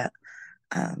 it's that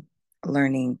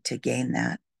learning to gain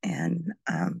that. And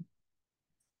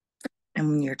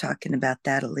when you're talking about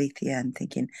that, Alethea, I'm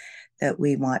thinking that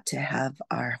we want to have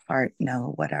our heart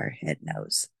know what our head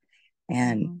knows.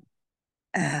 And,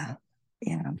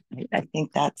 you know, I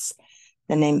think that's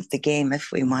the name of the game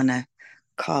if we want to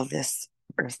call this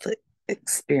earthly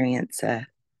experience a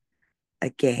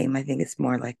game. I think it's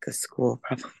more like a school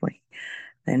probably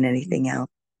than anything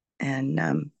else.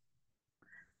 And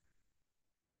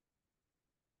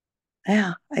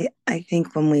yeah, I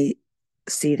think when we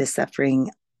see the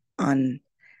suffering on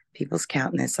people's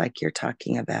countenance, like you're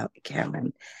talking about,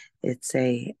 Cameron, it's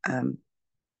having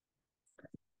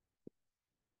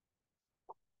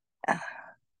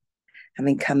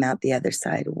come out the other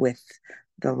side with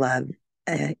the love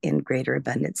in greater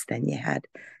abundance than you had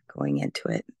going into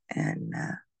it. And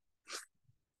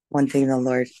one thing the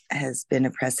Lord has been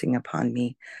impressing upon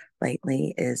me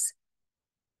lately is,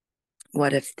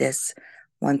 what if this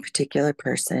one particular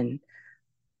person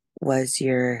was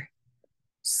your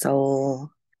soul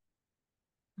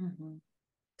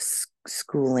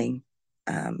schooling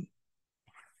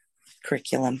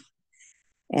curriculum?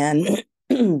 And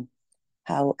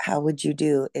how would you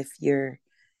do if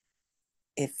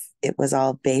it was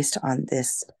all based on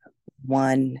this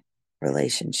one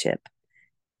relationship,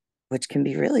 which can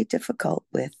be really difficult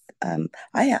with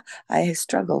I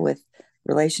struggle with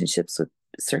relationships with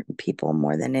certain people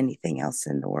more than anything else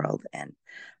in the world, and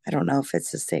I don't know if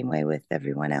it's the same way with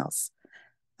everyone else.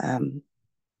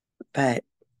 But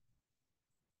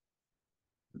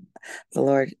the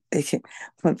Lord,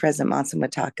 when President Monson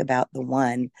would talk about the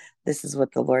one, this is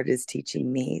what the Lord is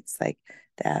teaching me. It's like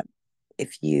that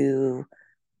if you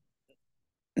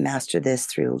master this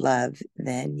through love,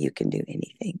 then you can do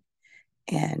anything.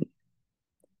 And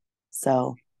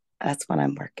so that's what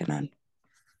I'm working on.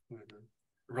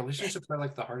 Relationships are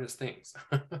like the hardest things.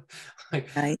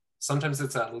 Like Right. sometimes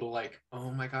it's that little like,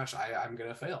 oh my gosh, I'm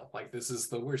gonna fail. Like this is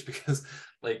the worst, because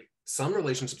like some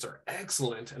relationships are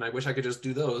excellent and I wish I could just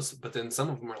do those, but then some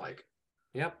of them are like,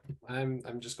 yep, I'm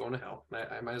just going to hell.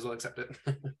 I might as well accept it.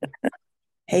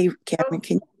 Hey, Cameron,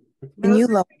 can you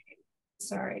lower?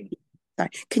 Sorry.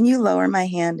 Can you lower my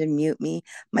hand and mute me?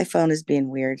 My phone is being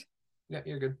weird. Yeah,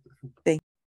 you're good.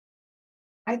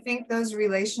 I think those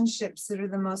relationships that are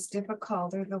the most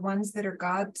difficult are the ones that are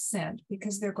God sent,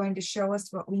 because they're going to show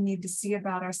us what we need to see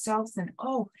about ourselves. And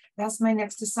oh, that's my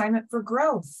next assignment for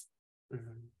growth.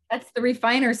 Mm-hmm. That's the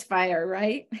refiner's fire,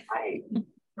 right? Right.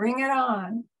 Bring it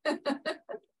on.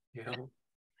 Yeah.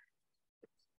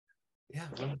 Yeah.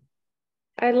 Well.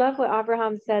 I love what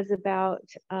Abraham says about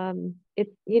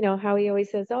it, you know, how he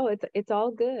always says, oh, it's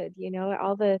all good, you know,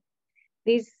 all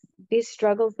these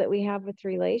struggles that we have with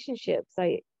relationships.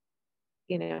 I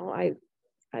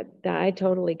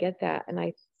totally get that. And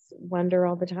I wonder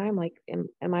all the time, like,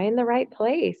 am I in the right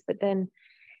place? But then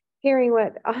hearing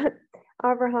what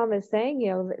Abraham is saying,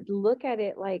 you know, look at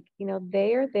it like, you know,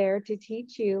 they are there to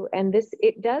teach you. And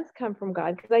it does come from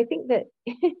God. Because I think that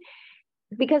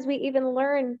because we even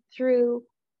learn through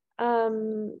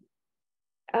whoever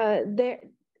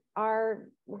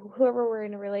we're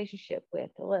in a relationship with,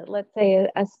 let's say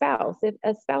a spouse. If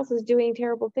a spouse is doing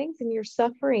terrible things and you're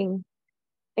suffering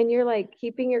and you're like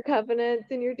keeping your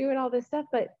covenants and you're doing all this stuff,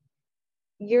 but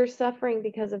you're suffering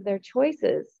because of their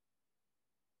choices,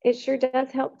 it sure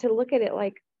does help to look at it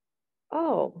like,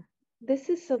 oh, this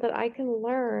is so that I can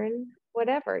learn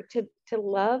whatever to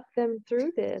love them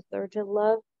through this, or to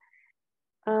love,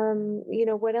 you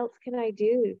know, what else can I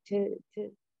do to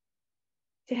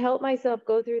help myself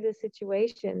go through this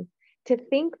situation, to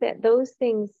think that those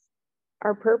things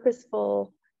are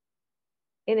purposeful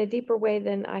in a deeper way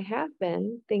than I have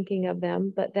been thinking of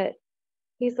them, but that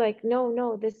he's like,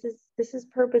 no, this is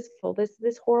purposeful.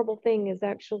 This horrible thing is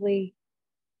actually,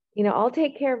 you know, I'll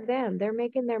take care of them. They're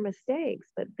making their mistakes,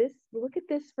 but look at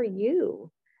this for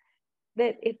you,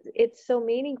 that it's so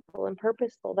meaningful and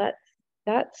purposeful.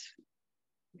 That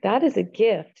is a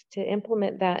gift to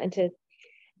implement that, and to,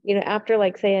 you know, after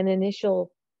like say an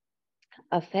initial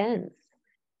offense,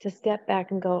 to step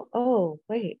back and go, oh,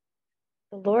 wait,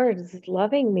 the Lord is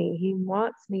loving me. He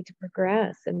wants me to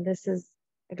progress. And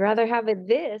I'd rather have it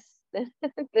this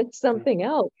than something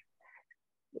else,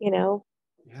 you know?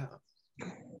 Yeah.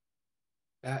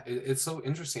 Yeah. It's so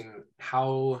interesting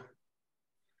how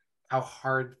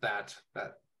hard that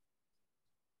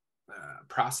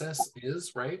process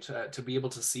is, right? To be able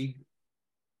to see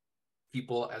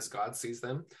people as God sees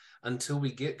them, until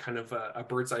we get kind of a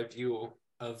bird's eye view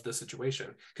of the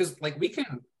situation. Because like we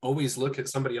can always look at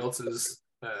somebody else's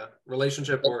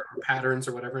relationship or patterns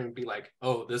or whatever and be like,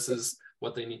 oh, this is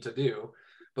what they need to do,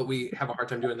 but we have a hard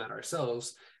time doing that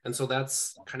ourselves. And so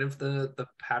that's kind of the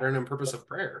pattern and purpose of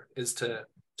prayer, is to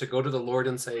go to the Lord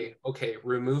and say, okay,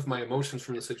 remove my emotions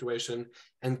from the situation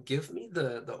and give me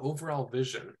the overall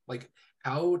vision. Like,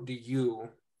 how do you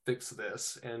fix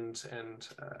this and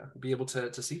be able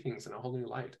to see things in a whole new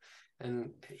light?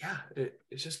 And yeah,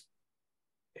 it's just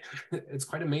it's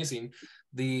quite amazing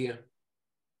the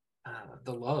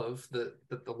love that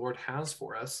the Lord has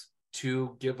for us,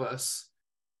 to give us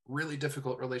really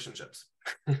difficult relationships.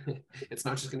 It's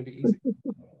not just going to be easy.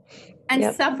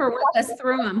 And suffer with us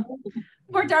through them.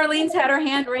 Poor Darlene's had her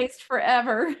hand raised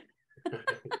forever.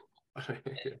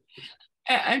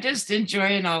 I'm just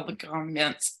enjoying all the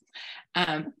comments.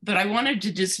 But I wanted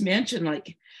to just mention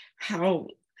like how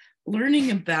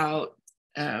learning about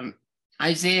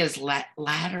Isaiah's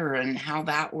ladder and how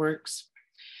that works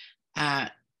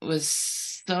was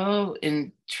so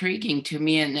intriguing to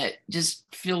me, and it just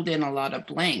filled in a lot of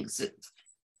blanks.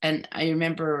 And I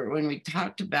remember when we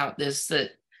talked about this,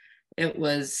 that it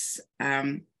was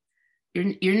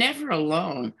you're never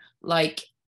alone. Like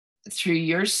through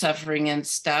your suffering and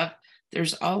stuff,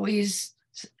 there's always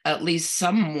at least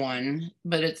someone,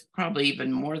 but it's probably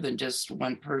even more than just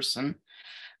one person.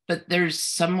 But there's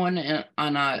someone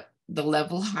on the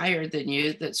level higher than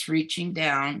you that's reaching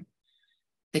down,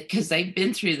 because they've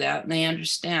been through that and they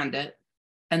understand it,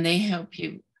 and they help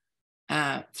you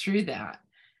through that.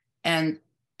 And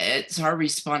it's our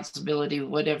responsibility,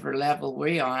 whatever level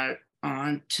we are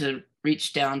on, to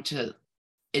reach down to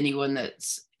anyone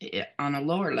that's on a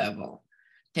lower level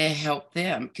to help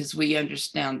them, because we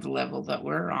understand the level that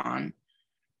we're on.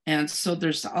 And so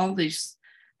there's all this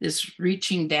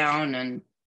reaching down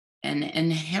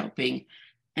and helping.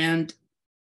 And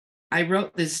I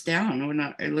wrote this down when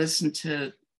I listened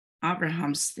to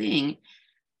Abraham's thing.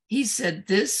 He said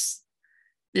this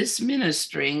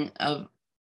ministering of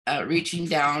reaching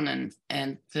down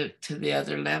and to the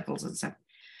other levels and stuff,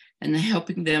 and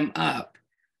helping them up.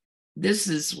 This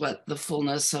is what the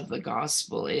fullness of the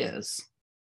gospel is.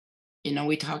 You know,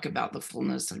 we talk about the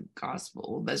fullness of the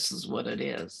gospel. This is what it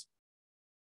is.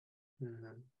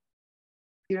 Mm-hmm.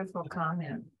 Beautiful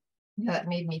comment. That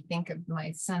made me think of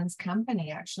my son's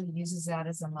company actually uses that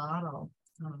as a model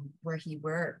where he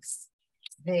works.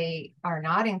 They are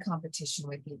not in competition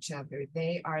with each other.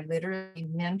 They are literally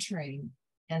mentoring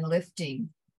and lifting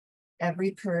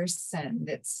every person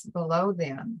that's below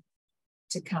them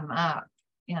to come up.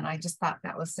 And I just thought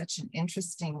that was such an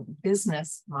interesting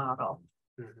business model.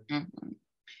 Mm-hmm.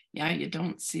 Yeah, you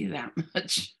don't see that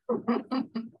much.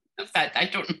 In fact, I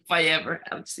don't know if I ever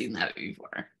have seen that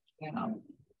before. Yeah.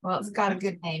 Well, it's got a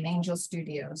good name, Angel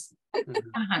Studios.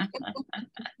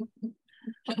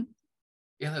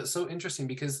 Yeah, that's so interesting,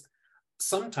 because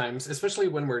sometimes, especially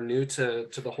when we're new to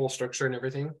the whole structure and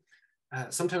everything,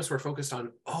 sometimes we're focused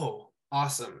on, oh,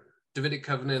 awesome, Davidic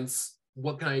covenants,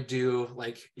 what can I do?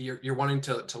 Like you're wanting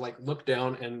to like look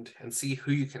down and see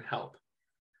who you can help.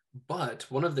 But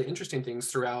one of the interesting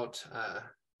things throughout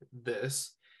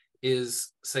this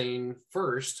is saying,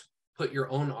 first, put your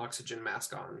own oxygen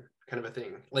mask on, kind of a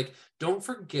thing. Like, don't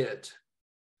forget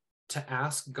to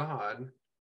ask God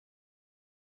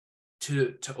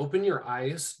to open your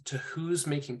eyes to who's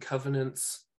making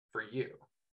covenants for you.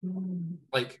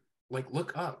 Like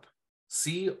look up,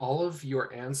 see all of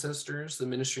your ancestors, the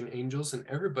ministering angels, and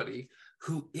everybody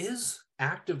who is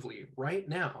actively right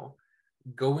now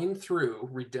going through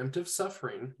redemptive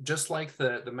suffering, just like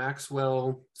the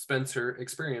Maxwell Spencer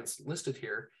experience listed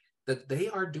here, that they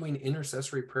are doing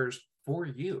intercessory prayers for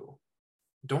you.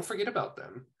 Don't forget about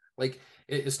them. Like,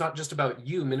 it's not just about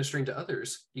you ministering to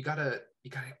others. You gotta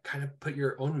kind of put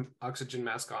your own oxygen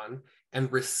mask on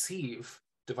and receive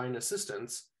divine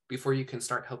assistance before you can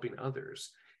start helping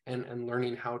others and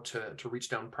learning how to reach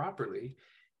down properly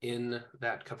in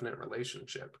that covenant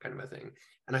relationship, kind of a thing.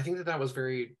 And I think that was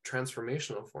very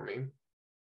transformational for me,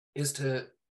 is to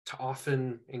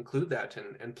often include that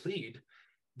and plead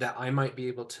that I might be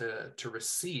able to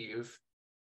receive,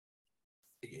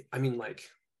 I mean, like,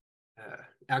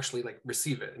 actually like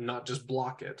receive it and not just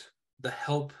block it, the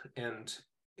help and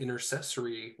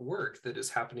intercessory work that is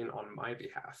happening on my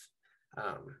behalf.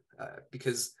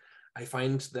 Because I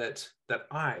find that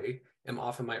I am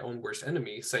often my own worst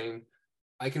enemy, saying,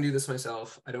 I can do this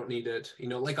myself, I don't need it. You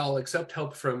know, like, I'll accept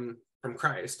help from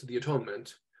Christ, the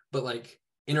atonement, but like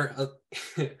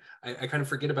I kind of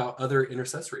forget about other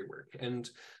intercessory work. And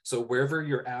so wherever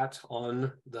you're at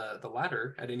on the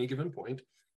ladder at any given point,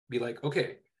 be like,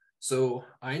 okay, so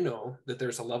I know that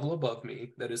there's a level above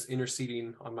me that is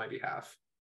interceding on my behalf.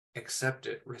 Accept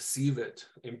it, receive it,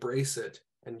 embrace it,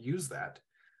 and use that,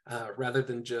 rather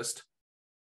than just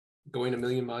going a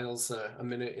million miles a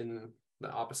minute in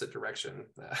the opposite direction,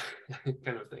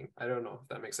 kind of thing. I don't know if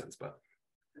that makes sense, but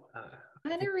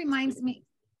kind of reminds me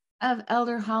of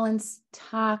Elder Holland's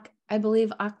talk, I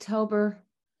believe October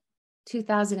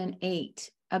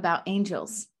 2008, about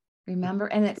angels. Remember?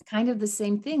 And it's kind of the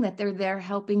same thing, that they're there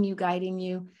helping you, guiding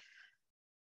you.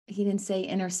 He didn't say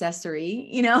intercessory,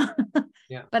 you know,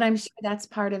 yeah. But I'm sure that's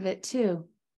part of it too.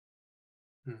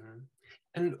 Mm-hmm.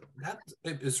 And that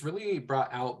is really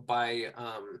brought out by,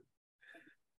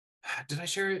 did I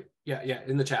share it? Yeah,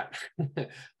 in the chat.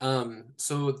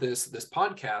 So this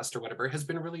podcast or whatever has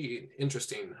been really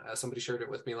interesting. Somebody shared it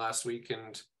with me last week,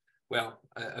 and well,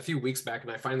 a few weeks back,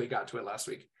 and I finally got to it last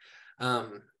week.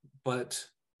 But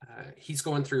he's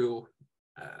going through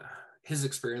his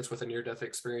experience with a near-death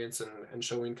experience and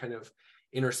showing kind of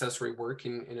intercessory work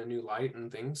in a new light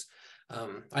and things.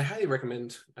 I highly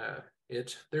recommend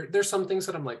it. There's some things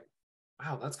that I'm like,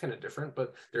 wow, that's kind of different,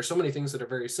 but there's so many things that are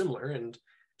very similar, and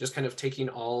just kind of taking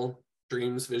all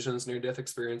dreams, visions, near-death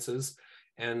experiences,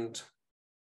 and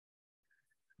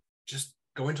just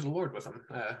going to the Lord with them,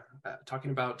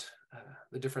 talking about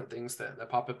the different things that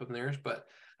pop up in there. But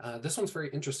this one's very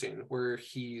interesting, where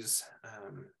he's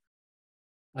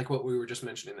like what we were just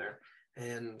mentioning there,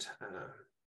 and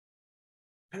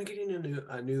kind of getting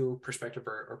a new perspective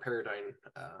or paradigm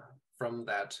from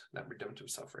that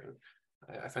redemptive suffering.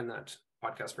 I find that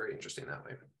podcast very interesting that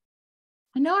way.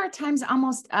 I know our time's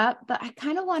almost up, but I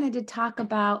kind of wanted to talk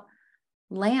about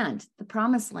land, the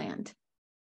promised land.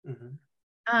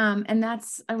 Mm-hmm. And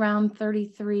that's around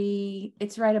 33,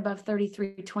 it's right above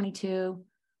 33:22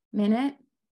 minute.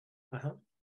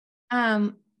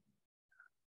 Uh-huh.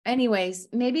 Anyways,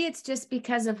 maybe it's just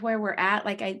because of where we're at.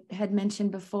 Like I had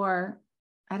mentioned before,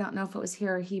 I don't know if it was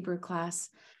here or Hebrew class,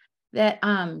 that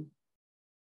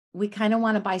we kind of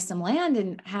want to buy some land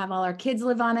and have all our kids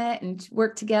live on it and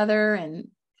work together and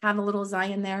have a little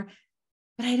Zion there.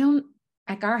 But I don't,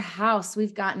 like our house,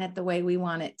 we've gotten it the way we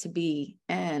want it to be.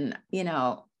 And, you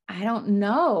know, I don't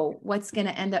know what's going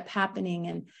to end up happening.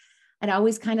 And I'd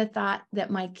always kind of thought that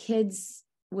my kids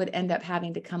would end up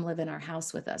having to come live in our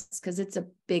house with us because it's a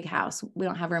big house. We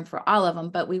don't have room for all of them,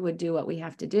 but we would do what we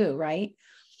have to do, right?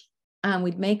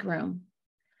 We'd make room.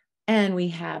 And we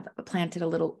have planted a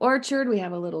little orchard. We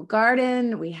have a little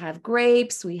garden. We have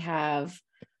grapes. We have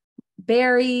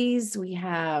berries. We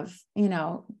have, you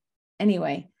know,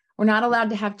 anyway, we're not allowed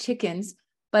to have chickens,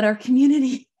 but our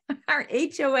community, our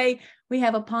HOA, we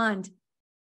have a pond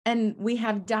and we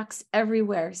have ducks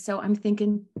everywhere. So I'm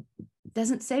thinking,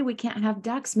 doesn't say we can't have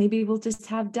ducks. Maybe we'll just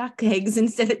have duck eggs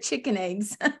instead of chicken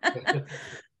eggs.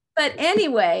 But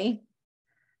anyway,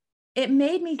 it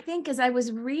made me think as I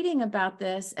was reading about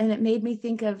this, and it made me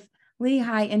think of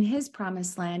Lehi and his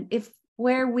promised land. If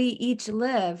where we each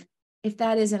live, if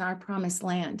that isn't our promised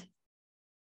land,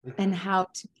 and how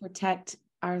to protect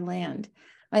our land.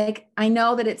 Like, I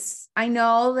know that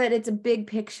it's a big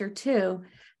picture too,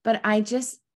 but I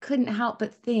just couldn't help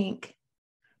but think,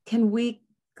 can we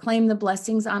claim the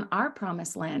blessings on our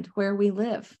promised land where we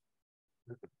live?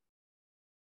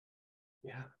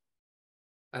 Yeah.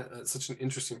 That's such an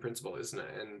interesting principle, isn't it?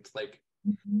 And like,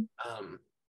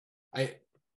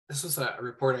 this was a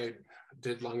report I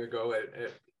did long ago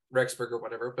at Rexburg or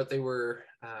whatever, but they were,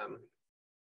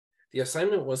 the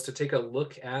assignment was to take a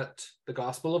look at the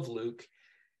Gospel of Luke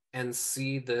and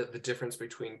see the difference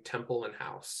between temple and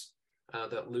house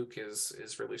that Luke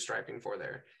is really striving for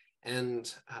there.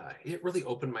 And it really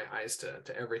opened my eyes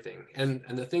to everything. And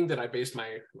the thing that I based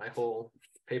my whole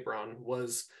paper on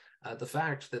was the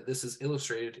fact that this is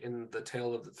illustrated in the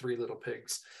tale of the three little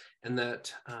pigs, and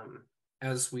that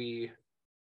as we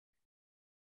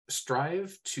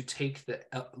strive to take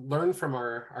learn from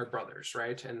our brothers,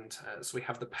 right? And so we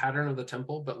have the pattern of the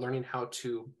temple, but learning how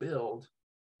to build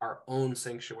our own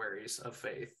sanctuaries of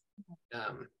faith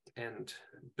and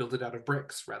build it out of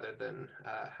bricks rather than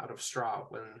out of straw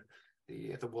when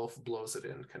the wolf blows it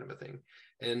in, kind of a thing.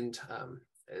 And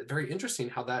very interesting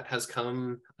how that has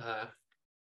come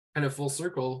kind of full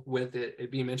circle with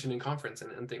it being mentioned in conference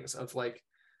and things of like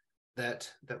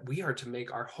that we are to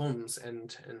make our homes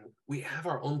and we have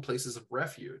our own places of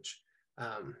refuge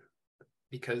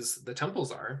because the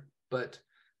temples are, but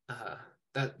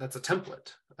that's a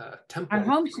template. Temple. Our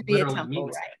home should be a temple,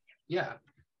 right? Yeah,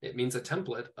 it means a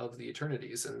template of the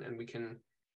eternities, and we can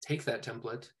take that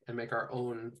template and make our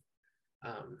own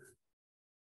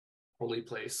holy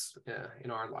place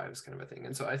in our lives, kind of a thing.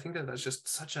 And so I think that that's just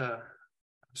such a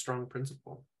strong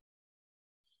principle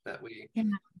that we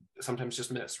sometimes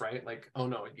just miss, right? Like, oh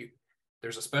no,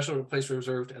 there's a special place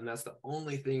reserved, and that's the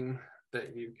only thing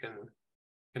that you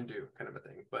can do, kind of a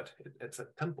thing. But it's a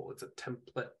temple, it's a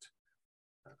template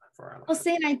for our lives. Well,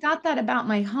 see, and I thought that about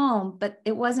my home, but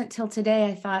it wasn't till today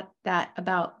I thought that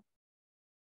about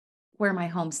where my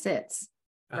home sits,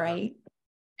 right?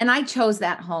 And I chose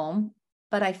that home,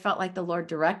 but I felt like the Lord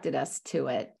directed us to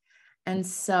it. And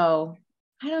so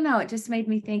I don't know, it just made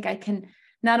me think I can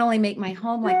not only make my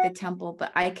home like the temple,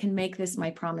 but I can make this my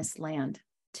promised land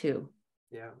too.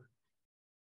 Yeah,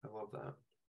 I love that.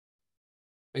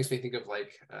 Makes me think of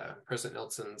like President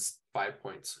Nelson's 5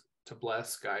 points: to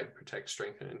bless, guide, protect,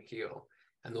 strengthen, and heal.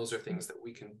 And those are things that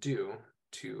we can do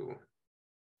to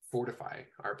fortify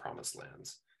our promised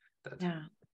lands. Yeah.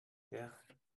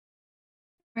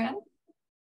 Friend,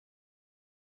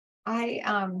 I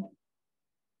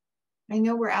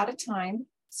know we're out of time,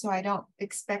 so I don't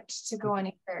expect to go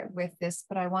anywhere with this,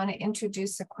 but I want to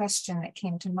introduce a question that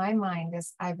came to my mind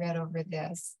as I read over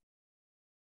this.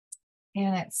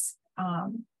 And it's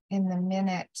in the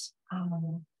minute.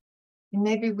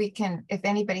 Maybe we can, if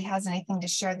anybody has anything to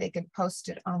share, they could post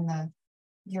it on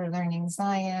Your Learning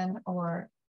Zion or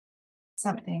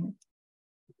something.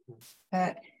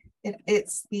 But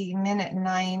it's the minute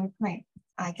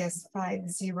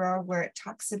 9.50, where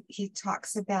he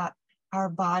talks about our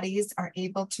bodies are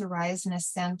able to rise and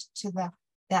ascend to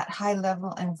that high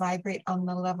level and vibrate on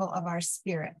the level of our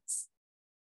spirits.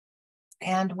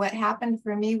 And what happened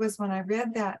for me was when I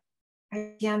read that,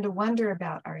 I began to wonder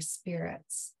about our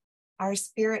spirits. Our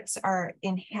spirits are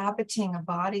inhabiting a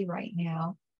body right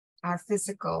now, our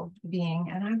physical being.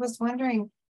 And I was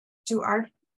wondering, do our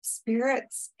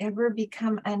spirits ever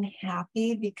become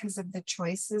unhappy because of the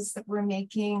choices that we're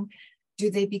making? Do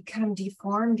they become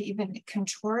deformed, even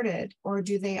contorted, or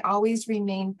do they always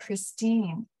remain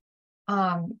pristine?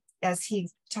 As he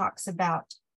talks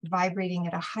about vibrating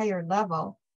at a higher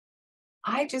level,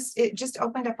 it just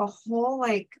opened up a whole,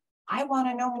 like, I want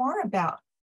to know more about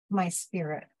my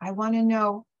spirit. I want to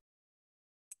know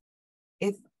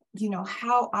if,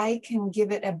 how I can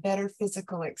give it a better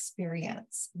physical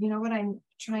experience. You know what I'm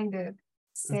trying to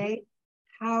say?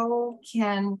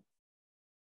 Mm-hmm.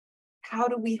 How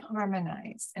do we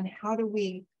harmonize, and how do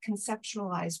we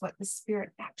conceptualize what our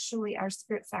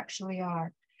spirits actually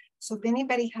are? So if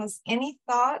anybody has any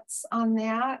thoughts on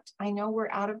that, I know we're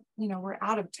out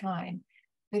of time,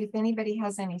 but if anybody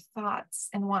has any thoughts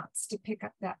and wants to pick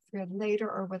up that thread later,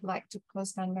 or would like to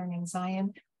post on Learning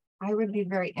Zion, I would be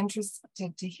very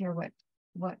interested to hear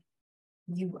what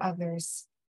you others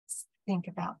think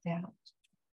about that.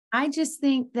 I just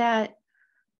think that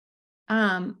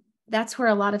that's where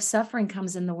a lot of suffering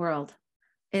comes in the world,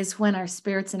 is when our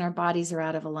spirits and our bodies are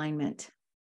out of alignment.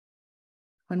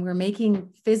 When we're making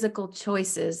physical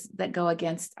choices that go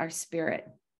against our spirit,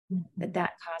 mm-hmm.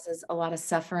 that causes a lot of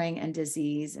suffering and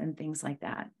disease and things like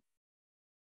that.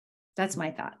 That's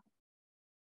my thought.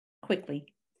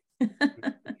 Quickly.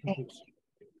 Thank you.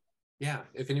 Yeah,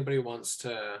 if anybody wants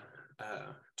to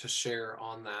share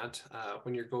on that,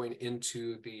 when you're going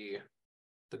into the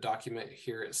document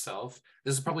here itself,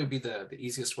 this will probably be the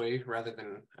easiest way, rather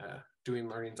than doing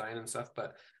Learning Zion and stuff.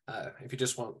 But if you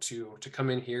just want to come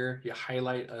in here, you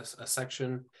highlight a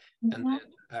section, mm-hmm. and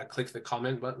then click the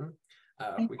comment button.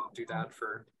 We can do that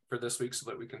for this week so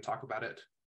that we can talk about it.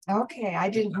 Okay, I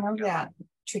didn't know that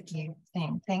tricky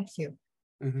thing. Thank you.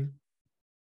 Mm-hmm.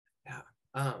 Yeah.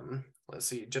 Let's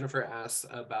see. Jennifer asked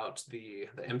about the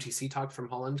MTC talk from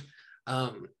Holland.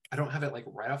 I don't have it like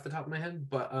right off the top of my head,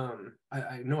 but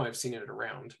I know I've seen it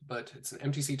around. But it's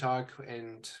an MTC talk,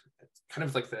 and it's kind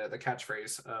of like the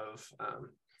catchphrase of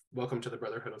 "Welcome to the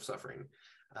Brotherhood of Suffering."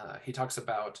 He talks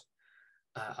about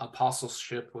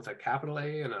apostleship with a capital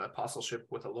A and an apostleship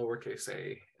with a lowercase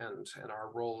a, and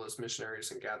our role as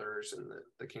missionaries and gatherers in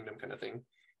the kingdom, kind of thing.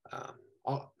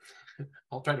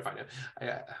 I'll try to find it.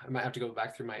 I might have to go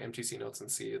back through my MTC notes and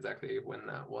see exactly when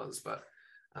that was, but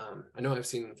I know I've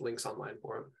seen links online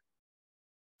for it.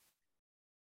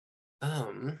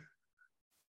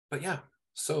 But yeah,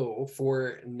 so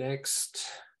for next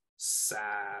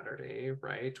Saturday,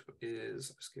 right,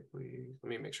 let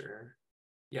me make sure.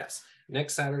 Yes,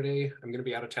 next Saturday, I'm going to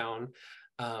be out of town.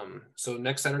 So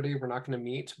next Saturday, we're not going to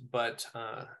meet, but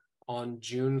on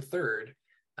June 3rd,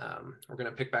 we're going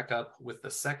to pick back up with the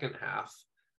second half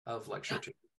of lecture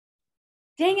 2.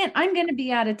 Dang it, I'm going to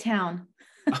be out of town.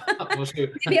 Well,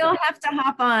 maybe I'll have to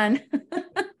hop on.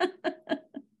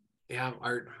 Yeah,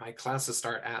 my classes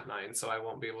start at 9, so I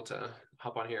won't be able to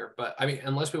hop on here. But I mean,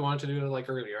 unless we wanted to do it like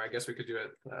earlier, I guess we could do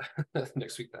it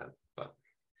next week then. But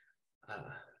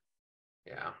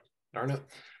yeah, darn it.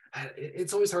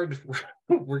 It's always hard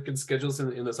working schedules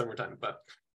in the summertime, but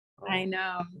I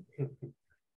know.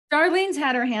 Darlene's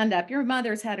had her hand up. Your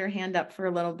mother's had her hand up for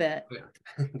a little bit.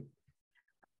 Yeah.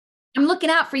 I'm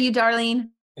looking out for you, Darlene.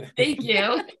 Thank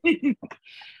you.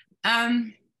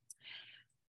 I'm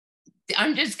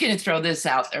just going to throw this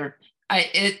out there.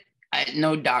 I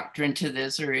no doctrine to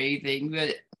this or anything,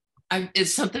 but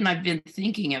it's something I've been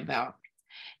thinking about.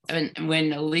 And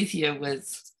when Alethea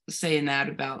was saying that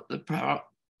about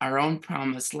our own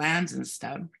promised lands and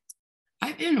stuff,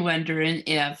 I've been wondering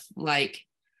if, like,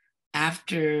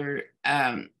 after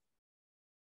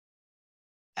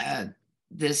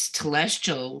this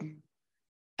celestial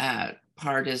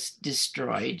part is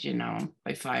destroyed,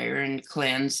 by fire and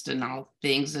cleansed and all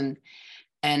things, and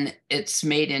it's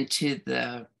made into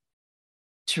the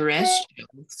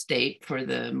terrestrial state for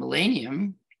the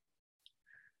millennium.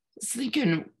 I was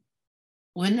thinking,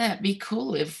 wouldn't that be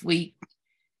cool if we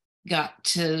got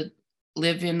to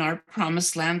live in our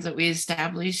promised lands that we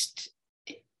established,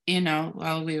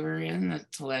 while we were in the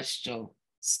celestial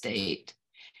state?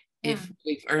 Yeah. If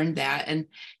we've earned that. And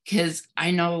because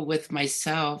I know with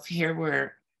myself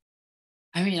here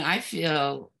I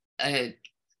feel, I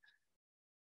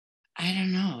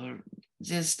don't know,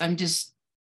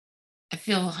 I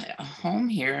feel at home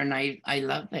here, and I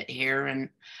love it here. And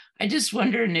I just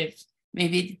wondering if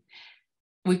maybe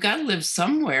we've got to live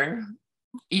somewhere,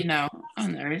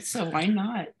 on Earth. So why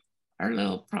not our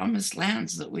little promised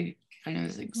lands that we kind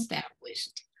of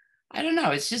established? I don't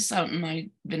know. It's just something I've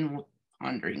been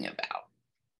pondering about.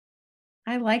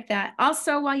 I like that.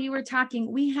 Also, while you were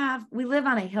talking, we live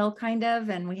on a hill kind of,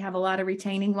 and we have a lot of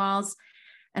retaining walls.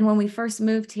 And when we first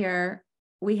moved here,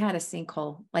 we had a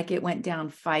sinkhole, like it went down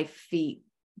 5 feet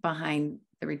behind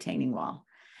the retaining wall.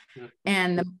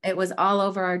 And it was all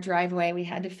over our driveway. We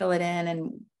had to fill it in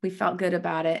and we felt good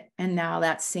about it. And now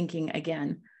that's sinking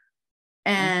again.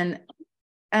 And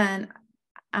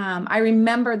I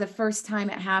remember the first time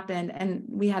it happened, and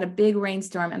we had a big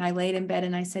rainstorm, and I laid in bed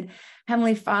and I said,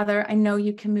 Heavenly Father, I know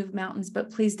you can move mountains,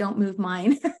 but please don't move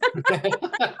mine.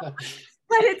 Let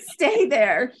it stay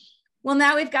there. Well,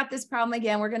 now we've got this problem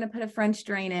again. We're going to put a French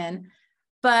drain in,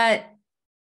 but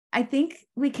I think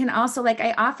we can also, like,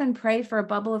 I often pray for a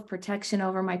bubble of protection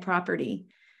over my property.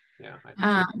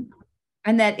 Yeah.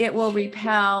 And that it will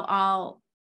repel all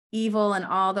evil and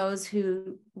all those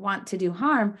who want to do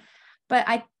harm. But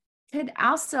I could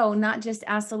also not just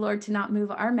ask the Lord to not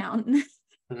move our mountain,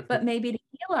 but maybe to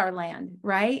heal our land,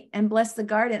 right? And bless the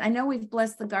garden. I know we've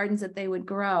blessed the gardens that they would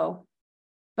grow,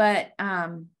 but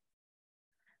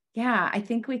yeah, I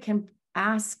think we can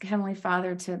ask Heavenly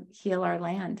Father to heal our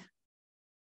land.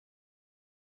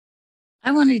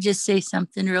 I want to just say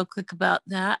something real quick about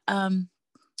that.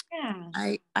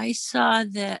 Yeah. I saw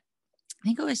that, I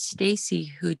think it was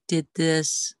Stacy who did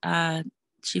this.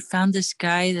 She found this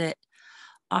guy that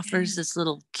offers this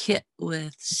little kit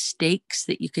with stakes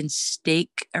that you can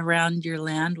stake around your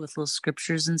land with little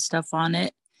scriptures and stuff on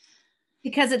it.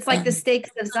 Because it's like the stakes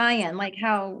of Zion, like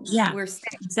how we're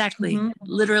staked. Exactly. Mm-hmm.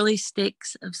 Literally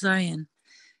stakes of Zion.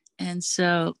 And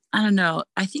so, I don't know.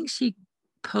 I think she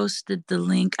posted the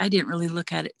link. I didn't really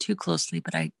look at it too closely,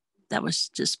 but that was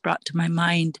just brought to my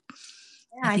mind.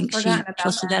 Yeah, I think she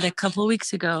posted that a couple of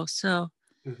weeks ago. So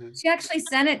she actually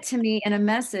sent it to me in a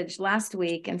message last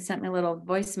week and sent me a little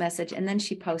voice message, and then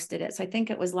she posted it. So I think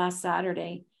it was last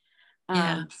Saturday.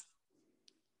 Yeah.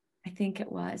 I think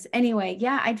it was. Anyway,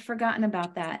 yeah, I'd forgotten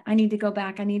about that. I need to go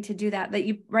back. I need to do that. That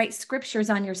you write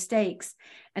scriptures on your stakes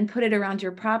and put it around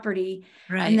your property.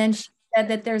 Right. And then she said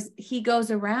that he goes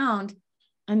around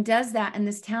and does that. And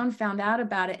this town found out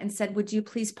about it and said, would you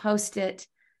please post it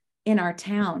in our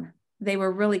town? They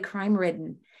were really crime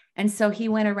ridden. And so he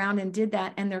went around and did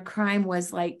that. And their crime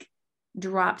was like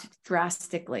dropped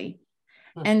drastically.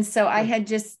 And so I had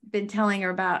just been telling her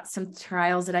about some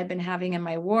trials that I've been having in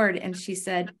my ward. And she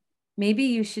said, maybe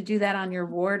you should do that on your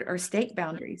ward or stake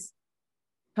boundaries,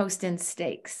 post in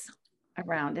stakes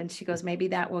around. And she goes, maybe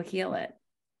that will heal it.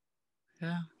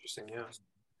 Yeah. Interesting.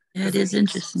 Yeah. It is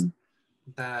interesting.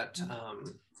 That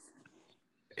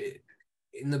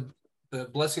in the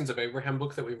Blessings of Abraham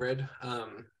book that we read,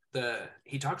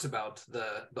 he talks about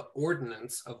the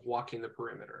ordinance of walking the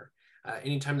perimeter.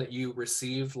 Anytime that you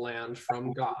receive land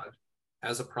from God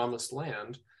as a promised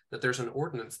land, that there's an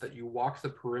ordinance that you walk the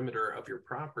perimeter of your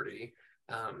property,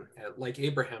 like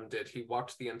Abraham did. He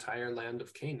walked the entire land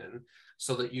of Canaan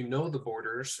so that you know the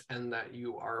borders and that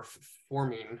you are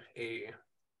forming a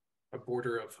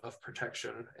border of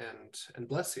protection and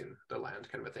blessing the land,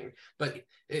 kind of a thing. But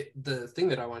the thing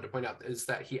that I wanted to point out is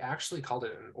that he actually called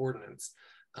it an ordinance.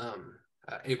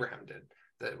 Abraham did.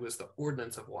 That it was the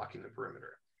ordinance of walking the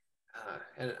perimeter.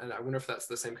 And I wonder if that's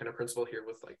the same kind of principle here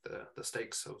with like the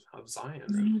stakes of Zion,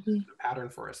 and a pattern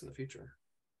for us in the future.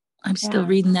 I'm still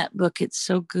reading that book. It's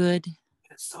so good.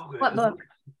 It's so good. What book?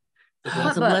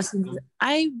 The Blessings.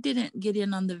 I didn't get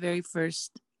in on the very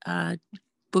first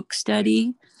book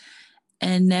study.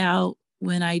 And now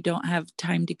when I don't have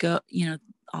time to go,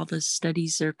 all the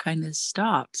studies are kind of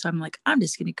stopped. So I'm like, I'm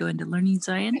just going to go into Learning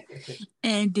Zion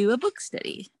and do a book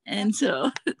study. And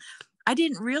so I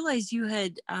didn't realize you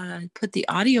had put the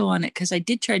audio on it, because I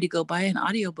did try to go buy an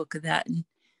audiobook of that, and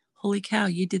holy cow,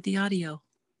 you did the audio.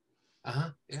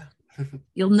 Yeah.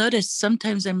 You'll notice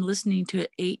sometimes I'm listening to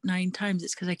it 8-9 times.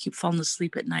 It's because I keep falling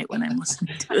asleep at night when I'm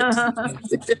listening to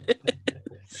it.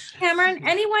 Cameron,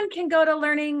 anyone can go to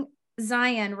Learning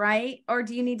Zion, right? Or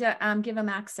do you need to give them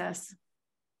access?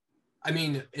 I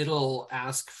mean, it'll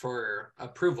ask for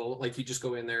approval. Like you just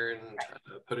go in there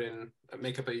and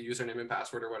make up a username and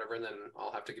password or whatever, and then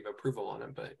I'll have to give approval on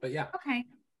it. But yeah, okay.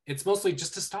 It's mostly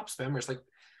just to stop spammers. Like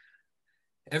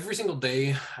every single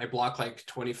day, I block like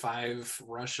 25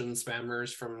 Russian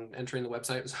spammers from entering the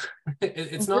website.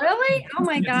 It's not really. Oh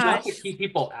my gosh! It's not to keep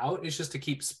people out. It's just to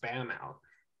keep spam out.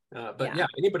 But yeah,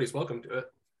 anybody's welcome to it.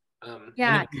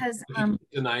 Because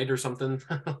denied or something,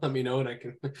 let me know and I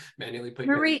can manually put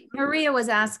Maria was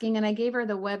asking, and I gave her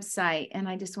the website, and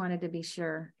I just wanted to be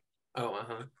sure.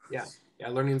 Yeah,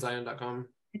 learningsion.com.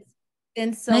 It's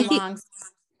been so long.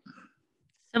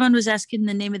 Someone was asking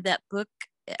the name of that book.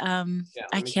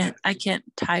 I can't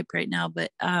type right now,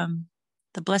 but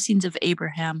The Blessings of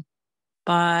Abraham.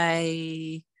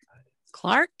 by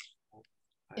Clark.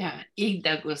 Yeah, E.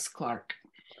 Douglas Clark.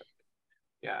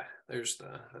 Yeah, there's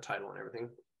the title and everything.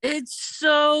 It's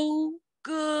so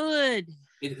good.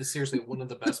 It is seriously one of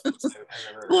the best books I've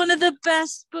ever. One of the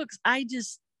best books. I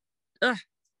just,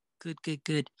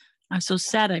 good. I'm so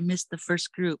sad I missed the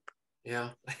first group. Yeah.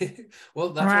 Well,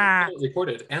 that's what we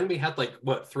recorded. And we had like,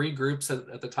 what, 3 groups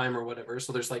at the time or whatever.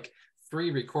 So there's like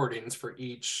 3 recordings for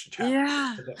each chapter.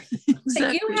 Yeah. But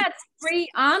Exactly. you had 3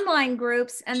 online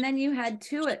groups and then you had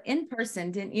 2 in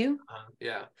person, didn't you?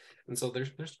 Yeah. And so there's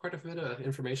quite a bit of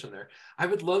information there. I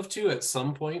would love to at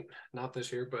some point, not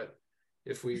this year, but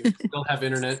if we still have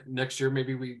internet next year,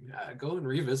 maybe we go and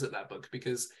revisit that book,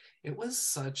 because it was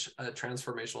such a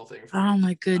transformational thing for me. Oh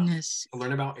my goodness. To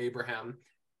learn about Abraham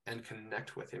and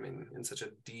connect with him in such a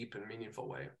deep and meaningful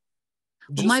way.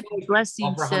 Well, my blessing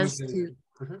Abraham says to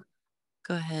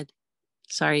go ahead.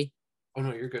 Sorry. Oh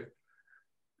no, you're good.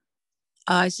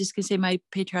 I was just gonna say my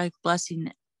patriotic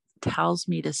blessing tells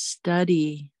me to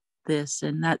study this,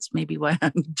 and that's maybe why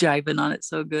I'm jiving on it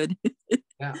so good.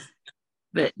 Yeah.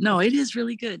 But no, it is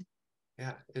really good.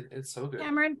 Yeah, it's so good.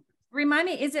 Cameron, remind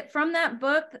me, is it from that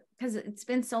book? Because it's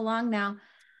been so long now,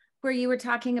 where you were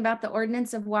talking about the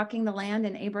ordinance of walking the land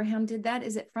and Abraham did that.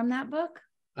 Is it from that book?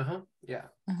 Yeah.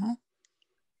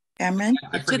 Cameron?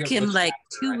 It took him like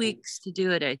 2 weeks to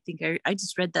do it. I think I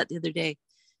just read that the other day.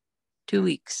 2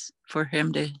 weeks for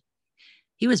him to,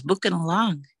 he was booking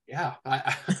along. Yeah,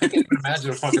 I can't even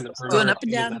imagine walking the going up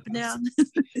and down, up and down.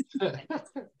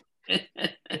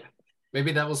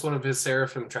 Maybe that was one of his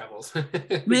seraphim travels.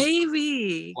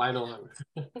 Maybe. Flying along.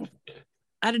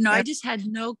 I don't know. I just had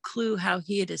no clue how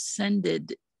he had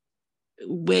ascended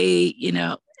way,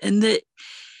 and that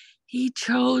he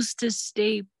chose to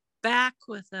stay back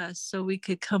with us so we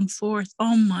could come forth.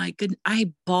 Oh my goodness.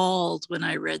 I bawled when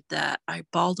I read that. I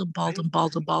bawled and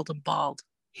bawled.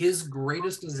 His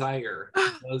greatest desire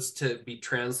was to be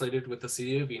translated with the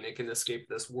City of Enoch and escape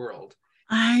this world.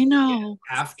 I know. And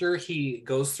after he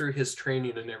goes through his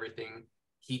training and everything,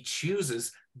 he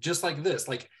chooses, just like this.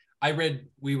 Like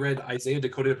we read Isaiah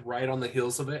decoded right on the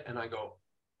heels of it, and I go,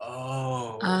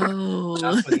 oh,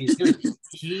 that's what he's doing.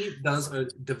 He does a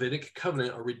Davidic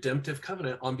covenant, a redemptive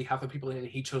covenant on behalf of people, and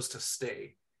he chose to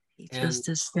stay. He chose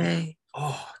to stay.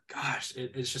 Oh gosh,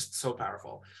 it's just so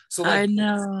powerful. So I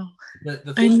know.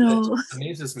 The thing that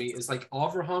amazes me is like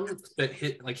Avraham, that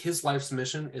his life's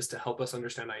mission is to help us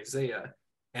understand Isaiah,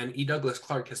 and E. Douglas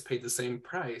Clark has paid the same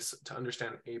price to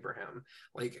understand Abraham.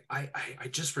 Like I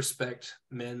just respect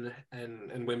men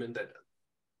and women that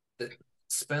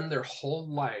spend their whole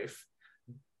life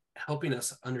helping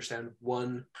us understand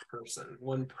one person,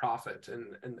 one prophet,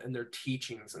 and their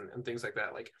teachings and things like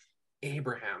that. Like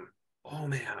Abraham, oh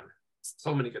man,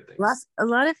 so many good things. A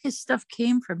lot of his stuff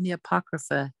came from the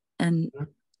Apocrypha, and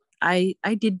I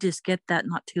did just get that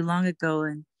not too long ago,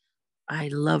 and I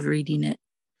love reading it.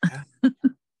 Yeah.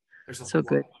 There's a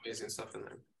lot of amazing stuff in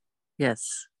there.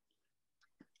 Yes.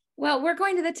 Well, we're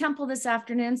going to the temple this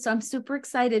afternoon, so I'm super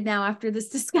excited now after this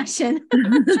discussion.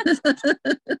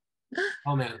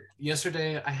 Oh man,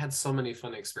 yesterday I had so many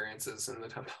fun experiences in the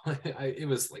temple. It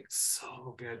was like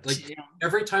so good. Like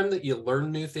every time that you learn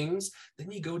new things,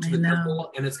 then you go to the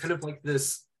temple, and it's kind of like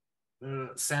this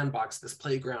sandbox, this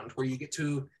playground where you get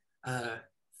to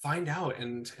find out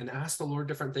and ask the Lord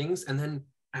different things, and then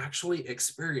actually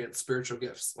experience spiritual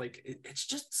gifts. Like it's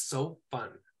just so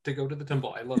fun to go to the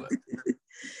temple. I love it.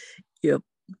 Yep.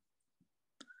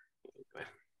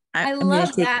 I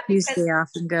love that. Tuesday off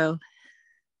and go.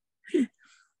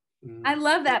 I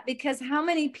love that, because how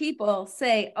many people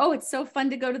say, oh, it's so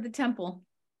fun to go to the temple?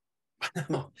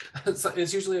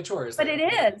 It's usually a chore. But it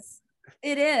is.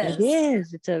 It is. It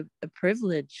is. It's a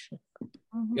privilege.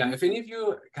 Yeah, if any of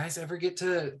you guys ever get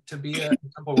to be a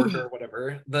temple worker or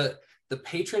whatever, the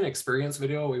patron experience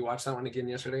video, we watched that one again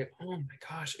yesterday. Oh my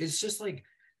gosh, it's just like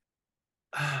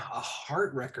a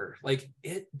heart wrecker. Like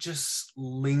it just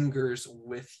lingers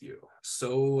with you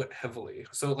so heavily.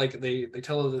 So like they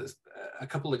tell a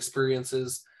couple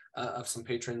experiences of some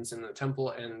patrons in the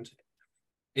temple, and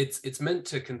it's meant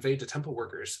to convey to temple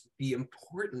workers the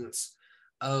importance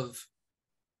of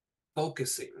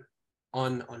focusing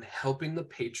on helping the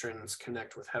patrons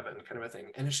connect with heaven, kind of a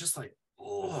thing. And it's just like,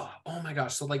 oh my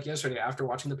gosh. So like yesterday, after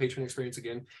watching the patron experience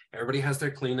again, everybody has their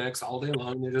Kleenex all day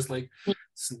long. They're just like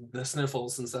the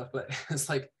sniffles and stuff. But it's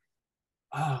like,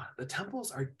 the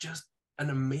temples are just an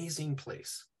amazing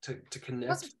place to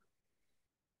connect.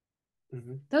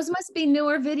 Those must be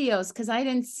newer videos, because I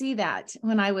didn't see that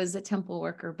when I was a temple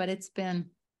worker, but it's been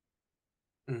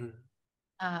 11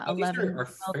 or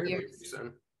 12 years.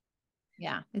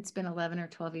 Yeah, it's been 11 or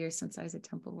 12 years since I was a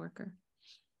temple worker.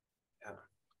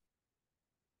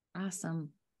 Awesome.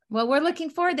 Well, we're looking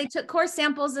forward. They took core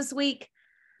samples this week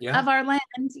Yeah. of our land.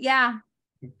 Yeah.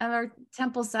 Of our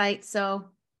temple site. So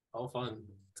all fun.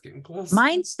 It's getting close.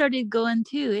 Mine started going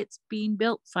too. It's being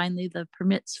built finally. The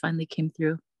permits finally came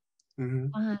through.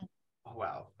 Oh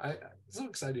wow. It's so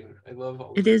exciting. I love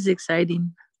all of it. It is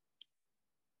exciting.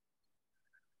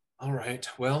 All right.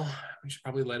 Well, we should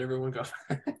probably let everyone go.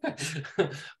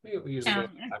 we usually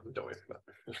don't have time, don't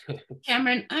we?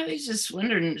 Cameron, I was just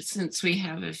wondering, since we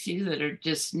have a few that are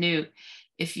just new,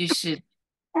 if you should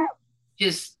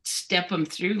just step them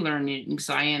through learning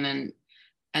Zion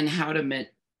and how to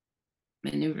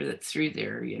maneuver that through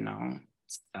there,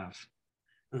 stuff.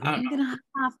 I'm gonna hop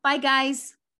off. Bye,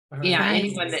 guys. Yeah, Bye.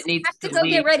 anyone that needs to go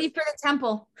get ready for the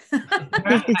temple.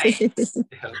 Right.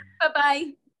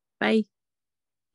 Bye-bye. Bye.